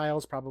engine with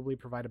tiles probably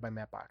provided by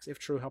Mapbox. If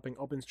true, helping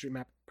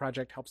OpenStreetMap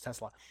project helps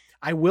Tesla.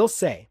 I will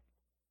say,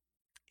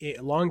 a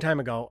long time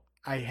ago,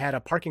 I had a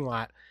parking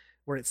lot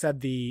where it said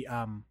the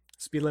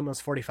speed limit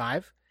was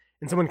 45,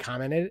 and someone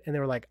commented, and they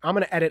were like, I'm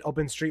going to edit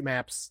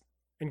OpenStreetMaps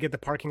and get the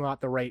parking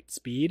lot the right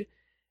speed.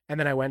 And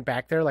then I went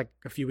back there like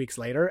a few weeks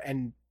later,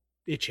 and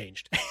it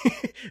changed.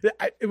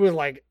 It was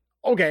like,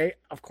 okay,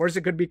 of course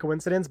it could be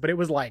coincidence, but it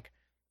was like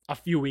a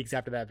few weeks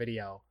after that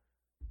video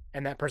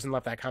and that person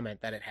left that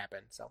comment that it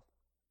happened. So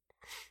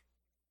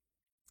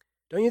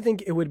don't you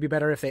think it would be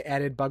better if they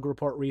added bug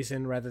report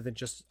reason rather than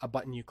just a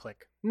button you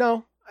click?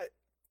 No,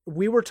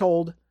 we were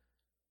told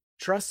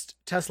trust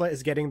Tesla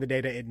is getting the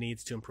data it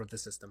needs to improve the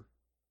system.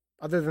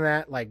 Other than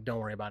that, like, don't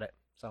worry about it.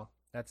 So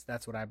that's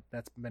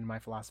been my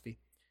philosophy.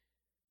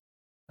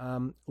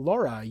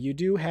 Laura, you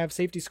do have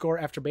safety score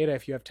after beta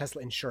if you have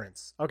Tesla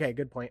insurance. Okay,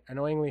 good point.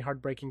 Annoyingly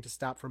heartbreaking to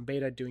stop from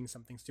beta doing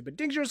something stupid.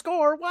 Dings your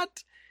score.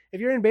 What?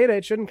 If you're in beta,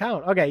 it shouldn't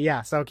count. Okay,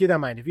 yeah. So keep that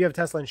in mind. If you have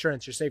Tesla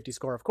insurance, your safety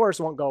score, of course,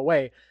 won't go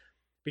away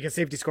because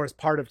safety score is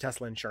part of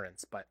Tesla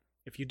insurance. But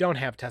if you don't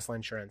have Tesla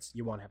insurance,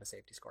 you won't have a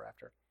safety score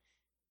after.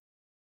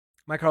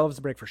 My car loves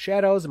to brake for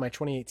shadows. In my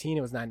 2018,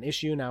 it was not an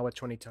issue. Now with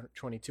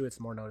 2022, it's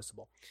more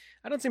noticeable.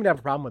 I don't seem to have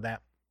a problem with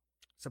that,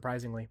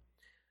 surprisingly.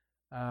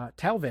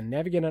 Talvin,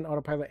 navigate on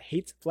autopilot,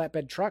 hates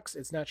flatbed trucks.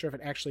 It's not sure if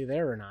it's actually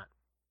there or not.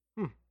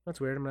 That's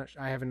weird.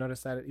 I haven't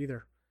noticed that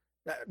either.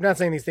 I'm not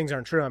saying these things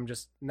aren't true. I'm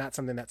just not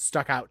something that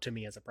stuck out to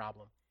me as a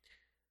problem.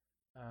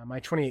 My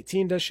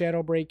 2018 does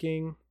shadow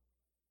braking.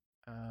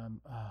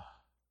 Oh,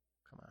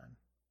 come on.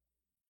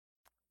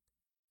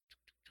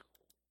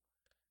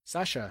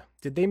 Sasha,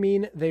 did they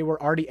mean they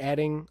were already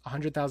adding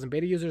 100,000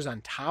 beta users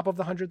on top of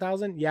the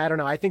 100,000? Yeah, I don't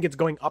know. I think it's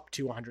going up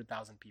to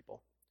 100,000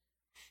 people.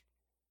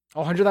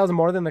 Oh, 100,000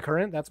 more than the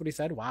current? That's what he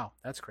said? Wow,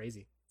 that's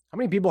crazy. How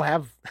many people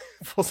have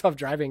full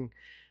self-driving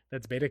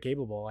that's beta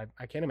capable?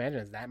 I can't imagine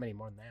it's that many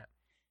more than that.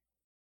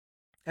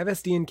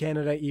 FSD in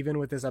Canada, even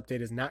with this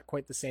update, is not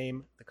quite the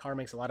same. The car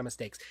makes a lot of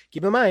mistakes.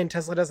 Keep in mind,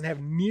 Tesla doesn't have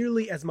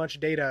nearly as much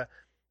data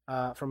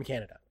from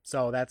Canada,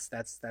 so that's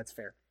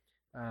fair.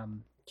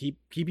 Keep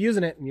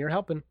using it, and you're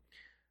helping.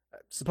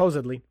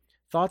 Supposedly,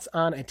 thoughts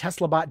on a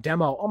Tesla Bot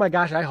demo? Oh my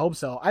gosh, I hope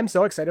so. I'm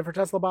so excited for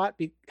Tesla Bot.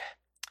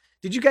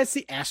 Did you guys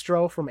see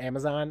Astro from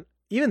Amazon?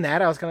 Even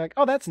that, I was kind of like,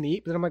 oh, that's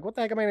neat. But I'm like, what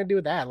the heck am I gonna do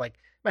with that? Like,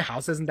 my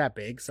house isn't that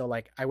big, so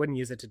like, I wouldn't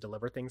use it to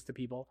deliver things to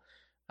people.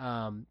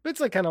 But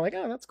it's like kind of like,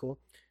 oh, that's cool.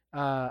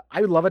 I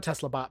would love a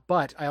Tesla Bot,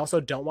 but I also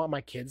don't want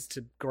my kids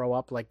to grow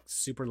up like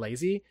super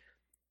lazy.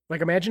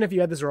 Like, imagine if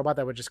you had this robot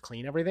that would just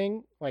clean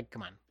everything. Like,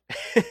 come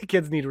on,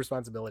 kids need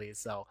responsibilities.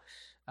 So,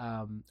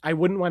 I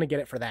wouldn't want to get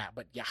it for that.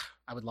 But yeah,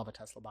 I would love a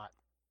Tesla Bot.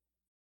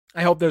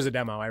 I hope there's a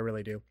demo. I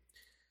really do.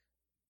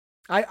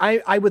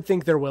 I would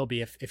think there will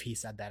be if he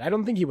said that. I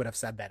don't think he would have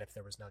said that if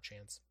there was no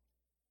chance.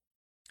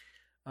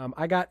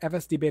 I got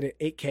FSD Beta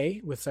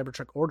 8K with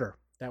Cybertruck Order.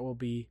 That will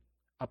be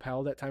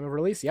upheld at time of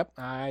release. Yep,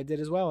 I did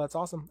as well. That's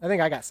awesome. I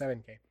think I got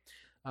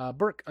 7K.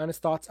 Burke,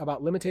 honest thoughts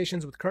about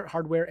limitations with current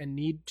hardware and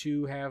need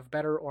to have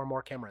better or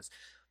more cameras.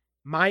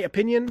 My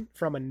opinion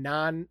from a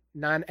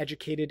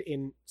non-educated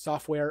in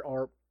software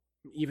or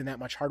even that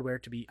much hardware,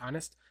 to be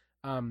honest,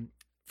 from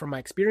my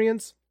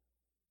experience,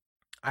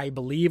 I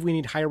believe we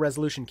need higher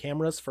resolution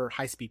cameras for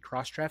high-speed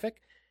cross traffic,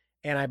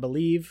 and I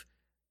believe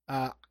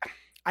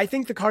I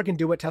think the car can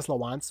do what Tesla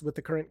wants with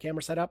the current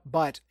camera setup,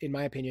 but in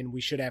my opinion, we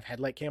should have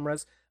headlight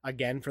cameras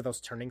again for those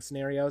turning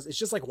scenarios. It's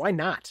just like, why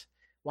not?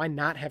 Why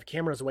not have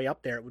cameras way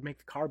up there? It would make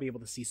the car be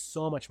able to see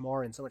so much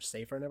more and so much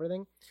safer and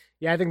everything.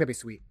 Yeah, I think that'd be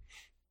sweet.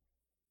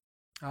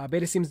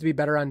 Beta seems to be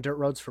better on dirt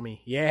roads for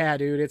me. Yeah,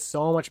 dude, it's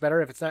so much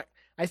better. If it's not,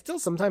 I still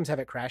sometimes have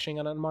it crashing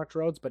on unmarked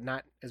roads, but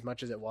not as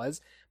much as it was.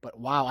 But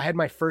wow, I had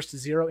my first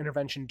zero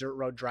intervention dirt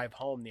road drive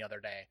home the other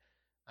day.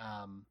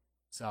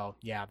 So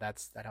yeah,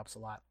 that helps a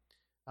lot.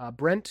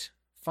 Brent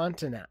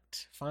Fontenat.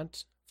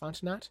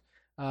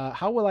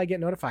 How will I get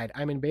notified?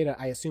 I'm in beta.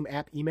 I assume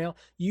app email.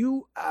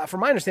 You,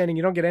 from my understanding,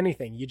 you don't get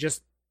anything. You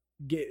just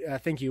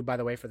get, thank you, by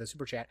the way, for the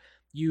super chat.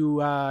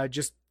 You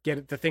just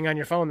get the thing on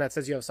your phone that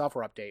says you have a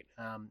software update.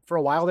 For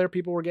a while there,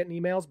 people were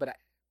getting emails, but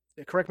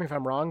correct me if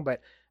I'm wrong,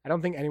 but I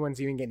don't think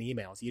anyone's even getting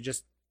emails. You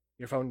just,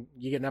 your phone,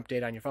 you get an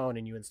update on your phone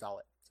and you install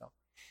it. So,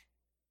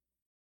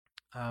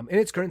 in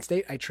its current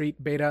state, I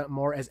treat beta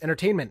more as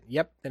entertainment.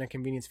 Yep, than a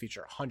convenience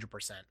feature,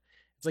 100%.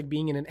 It's like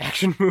being in an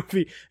action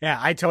movie. Yeah,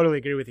 I totally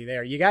agree with you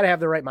there. You got to have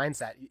the right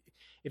mindset.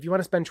 If you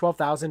want to spend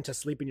 $12,000 to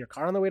sleep in your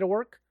car on the way to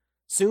work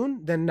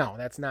soon, then no,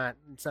 that's not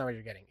what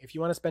you're getting. If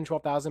you want to spend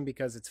 $12,000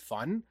 because it's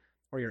fun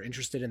or you're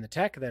interested in the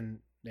tech, then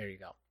there you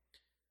go.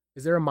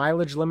 Is there a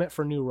mileage limit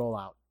for new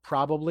rollout?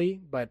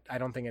 Probably, but I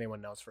don't think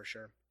anyone knows for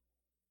sure.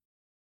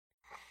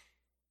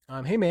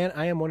 Hey man,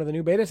 I am one of the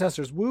new beta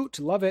testers. Woot,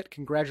 love it.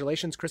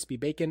 Congratulations, Crispy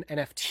Bacon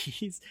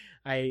NFTs.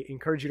 I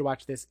encourage you to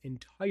watch this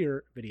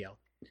entire video.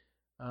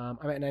 I'm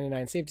at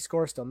 99 safety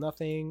score, still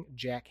nothing.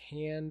 Jack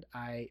Hand,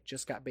 I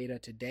just got beta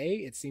today.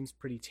 It seems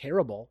pretty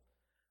terrible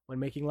when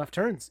making left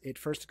turns. It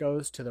first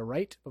goes to the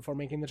right before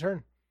making the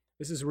turn.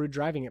 This is rude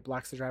driving. It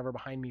blocks the driver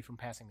behind me from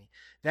passing me.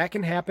 That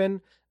can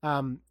happen.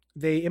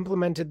 They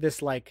implemented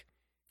this like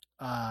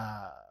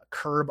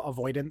curb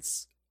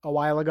avoidance a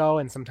while ago,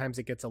 and sometimes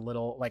it gets a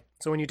little like,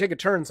 so when you take a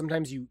turn,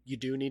 sometimes you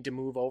do need to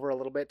move over a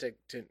little bit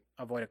to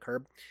avoid a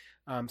curb.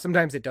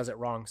 Sometimes it does it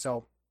wrong.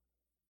 So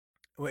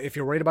if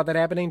you're worried about that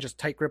happening, just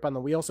tight grip on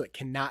the wheel so it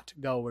cannot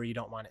go where you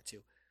don't want it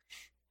to.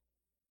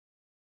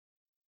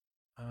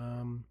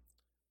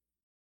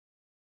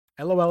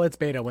 LOL, it's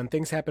beta. When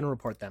things happen,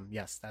 report them.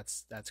 Yes,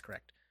 that's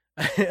correct.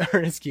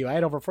 Ernest Q, I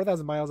had over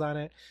 4,000 miles on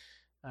it.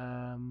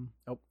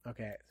 Oh,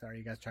 okay. Sorry,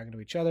 you guys talking to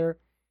each other.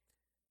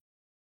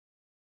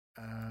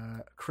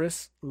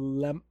 Chris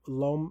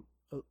Lamdico.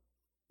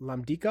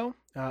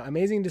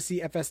 Amazing to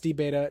see FSD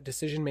beta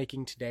decision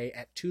making today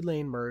at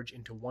 2-lane merge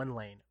into 1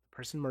 lane. The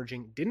person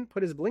merging didn't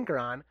put his blinker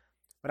on,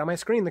 but on my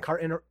screen the car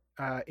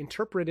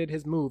interpreted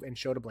his move and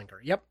showed a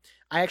blinker. Yep,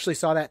 I actually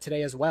saw that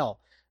today as well.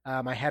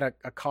 I had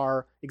a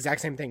car,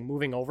 exact same thing,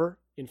 moving over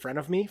in front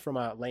of me from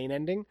a lane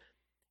ending,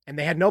 and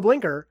they had no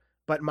blinker,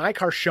 but my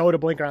car showed a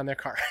blinker on their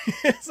car.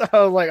 So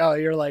I was like, oh,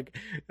 you're like,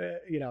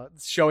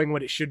 showing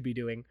what it should be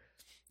doing.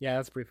 Yeah,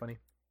 that's pretty funny.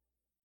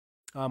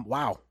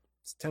 Wow,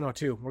 it's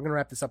 10:02. We're gonna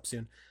wrap this up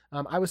soon.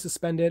 I was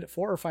suspended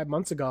 4 or 5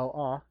 months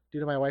ago, due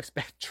to my wife's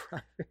bad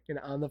driving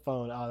on the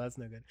phone. Oh, that's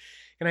no good.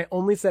 Can I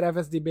only set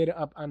FSD beta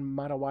up on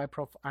Model Y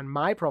on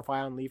my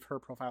profile and leave her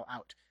profile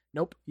out?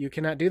 Nope, you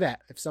cannot do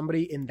that. If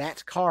somebody in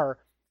that car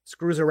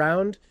screws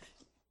around,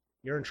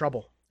 you're in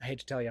trouble. I hate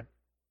to tell you.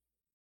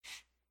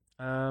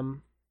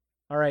 All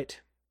right.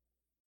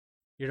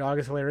 Your dog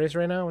is hilarious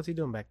right now. What's he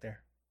doing back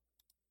there?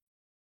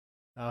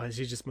 Oh, is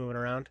he just moving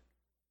around?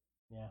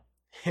 Yeah.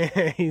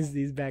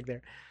 He's back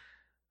there.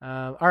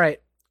 All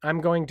right.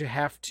 I'm going to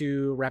have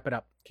to wrap it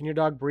up. Can your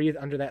dog breathe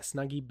under that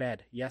snuggy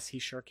bed? Yes, he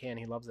sure can.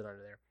 He loves it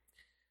under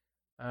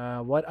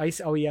there. What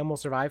ice OEM will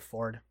survive?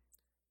 Ford.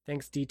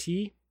 Thanks,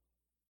 DT.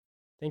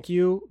 Thank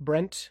you,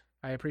 Brent.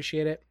 I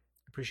appreciate it.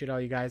 Appreciate all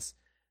you guys.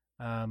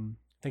 Thank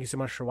you so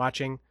much for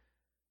watching.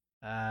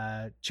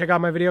 Check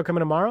out my video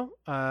coming tomorrow.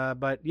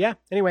 But yeah,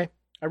 anyway,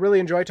 I really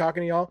enjoy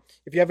talking to y'all.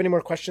 If you have any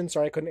more questions,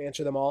 sorry I couldn't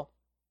answer them all.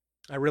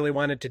 I really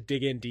wanted to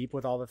dig in deep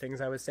with all the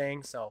things I was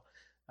saying. So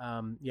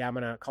yeah, I'm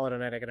going to call it a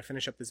night. I got to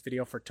finish up this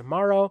video for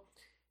tomorrow.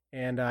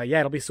 And yeah,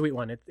 it'll be a sweet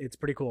one. It's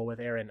pretty cool with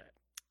Aaron.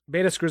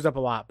 Beta screws up a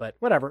lot, but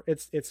whatever.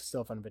 It's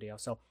still a fun video.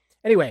 So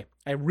anyway,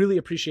 I really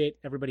appreciate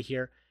everybody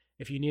here.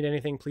 If you need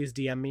anything, please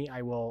DM me.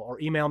 I will,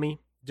 or email me,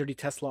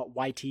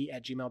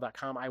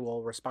 dirtyteslayt@gmail.com. I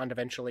will respond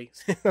eventually.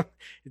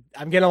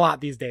 I'm getting a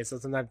lot these days, so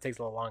sometimes it takes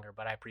a little longer,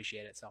 but I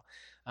appreciate it. So,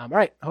 all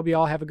right. I hope you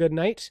all have a good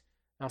night.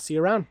 I'll see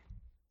you around.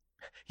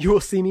 You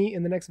will see me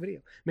in the next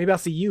video. Maybe I'll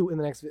see you in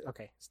the next video.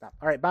 Okay, stop.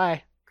 All right,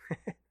 bye.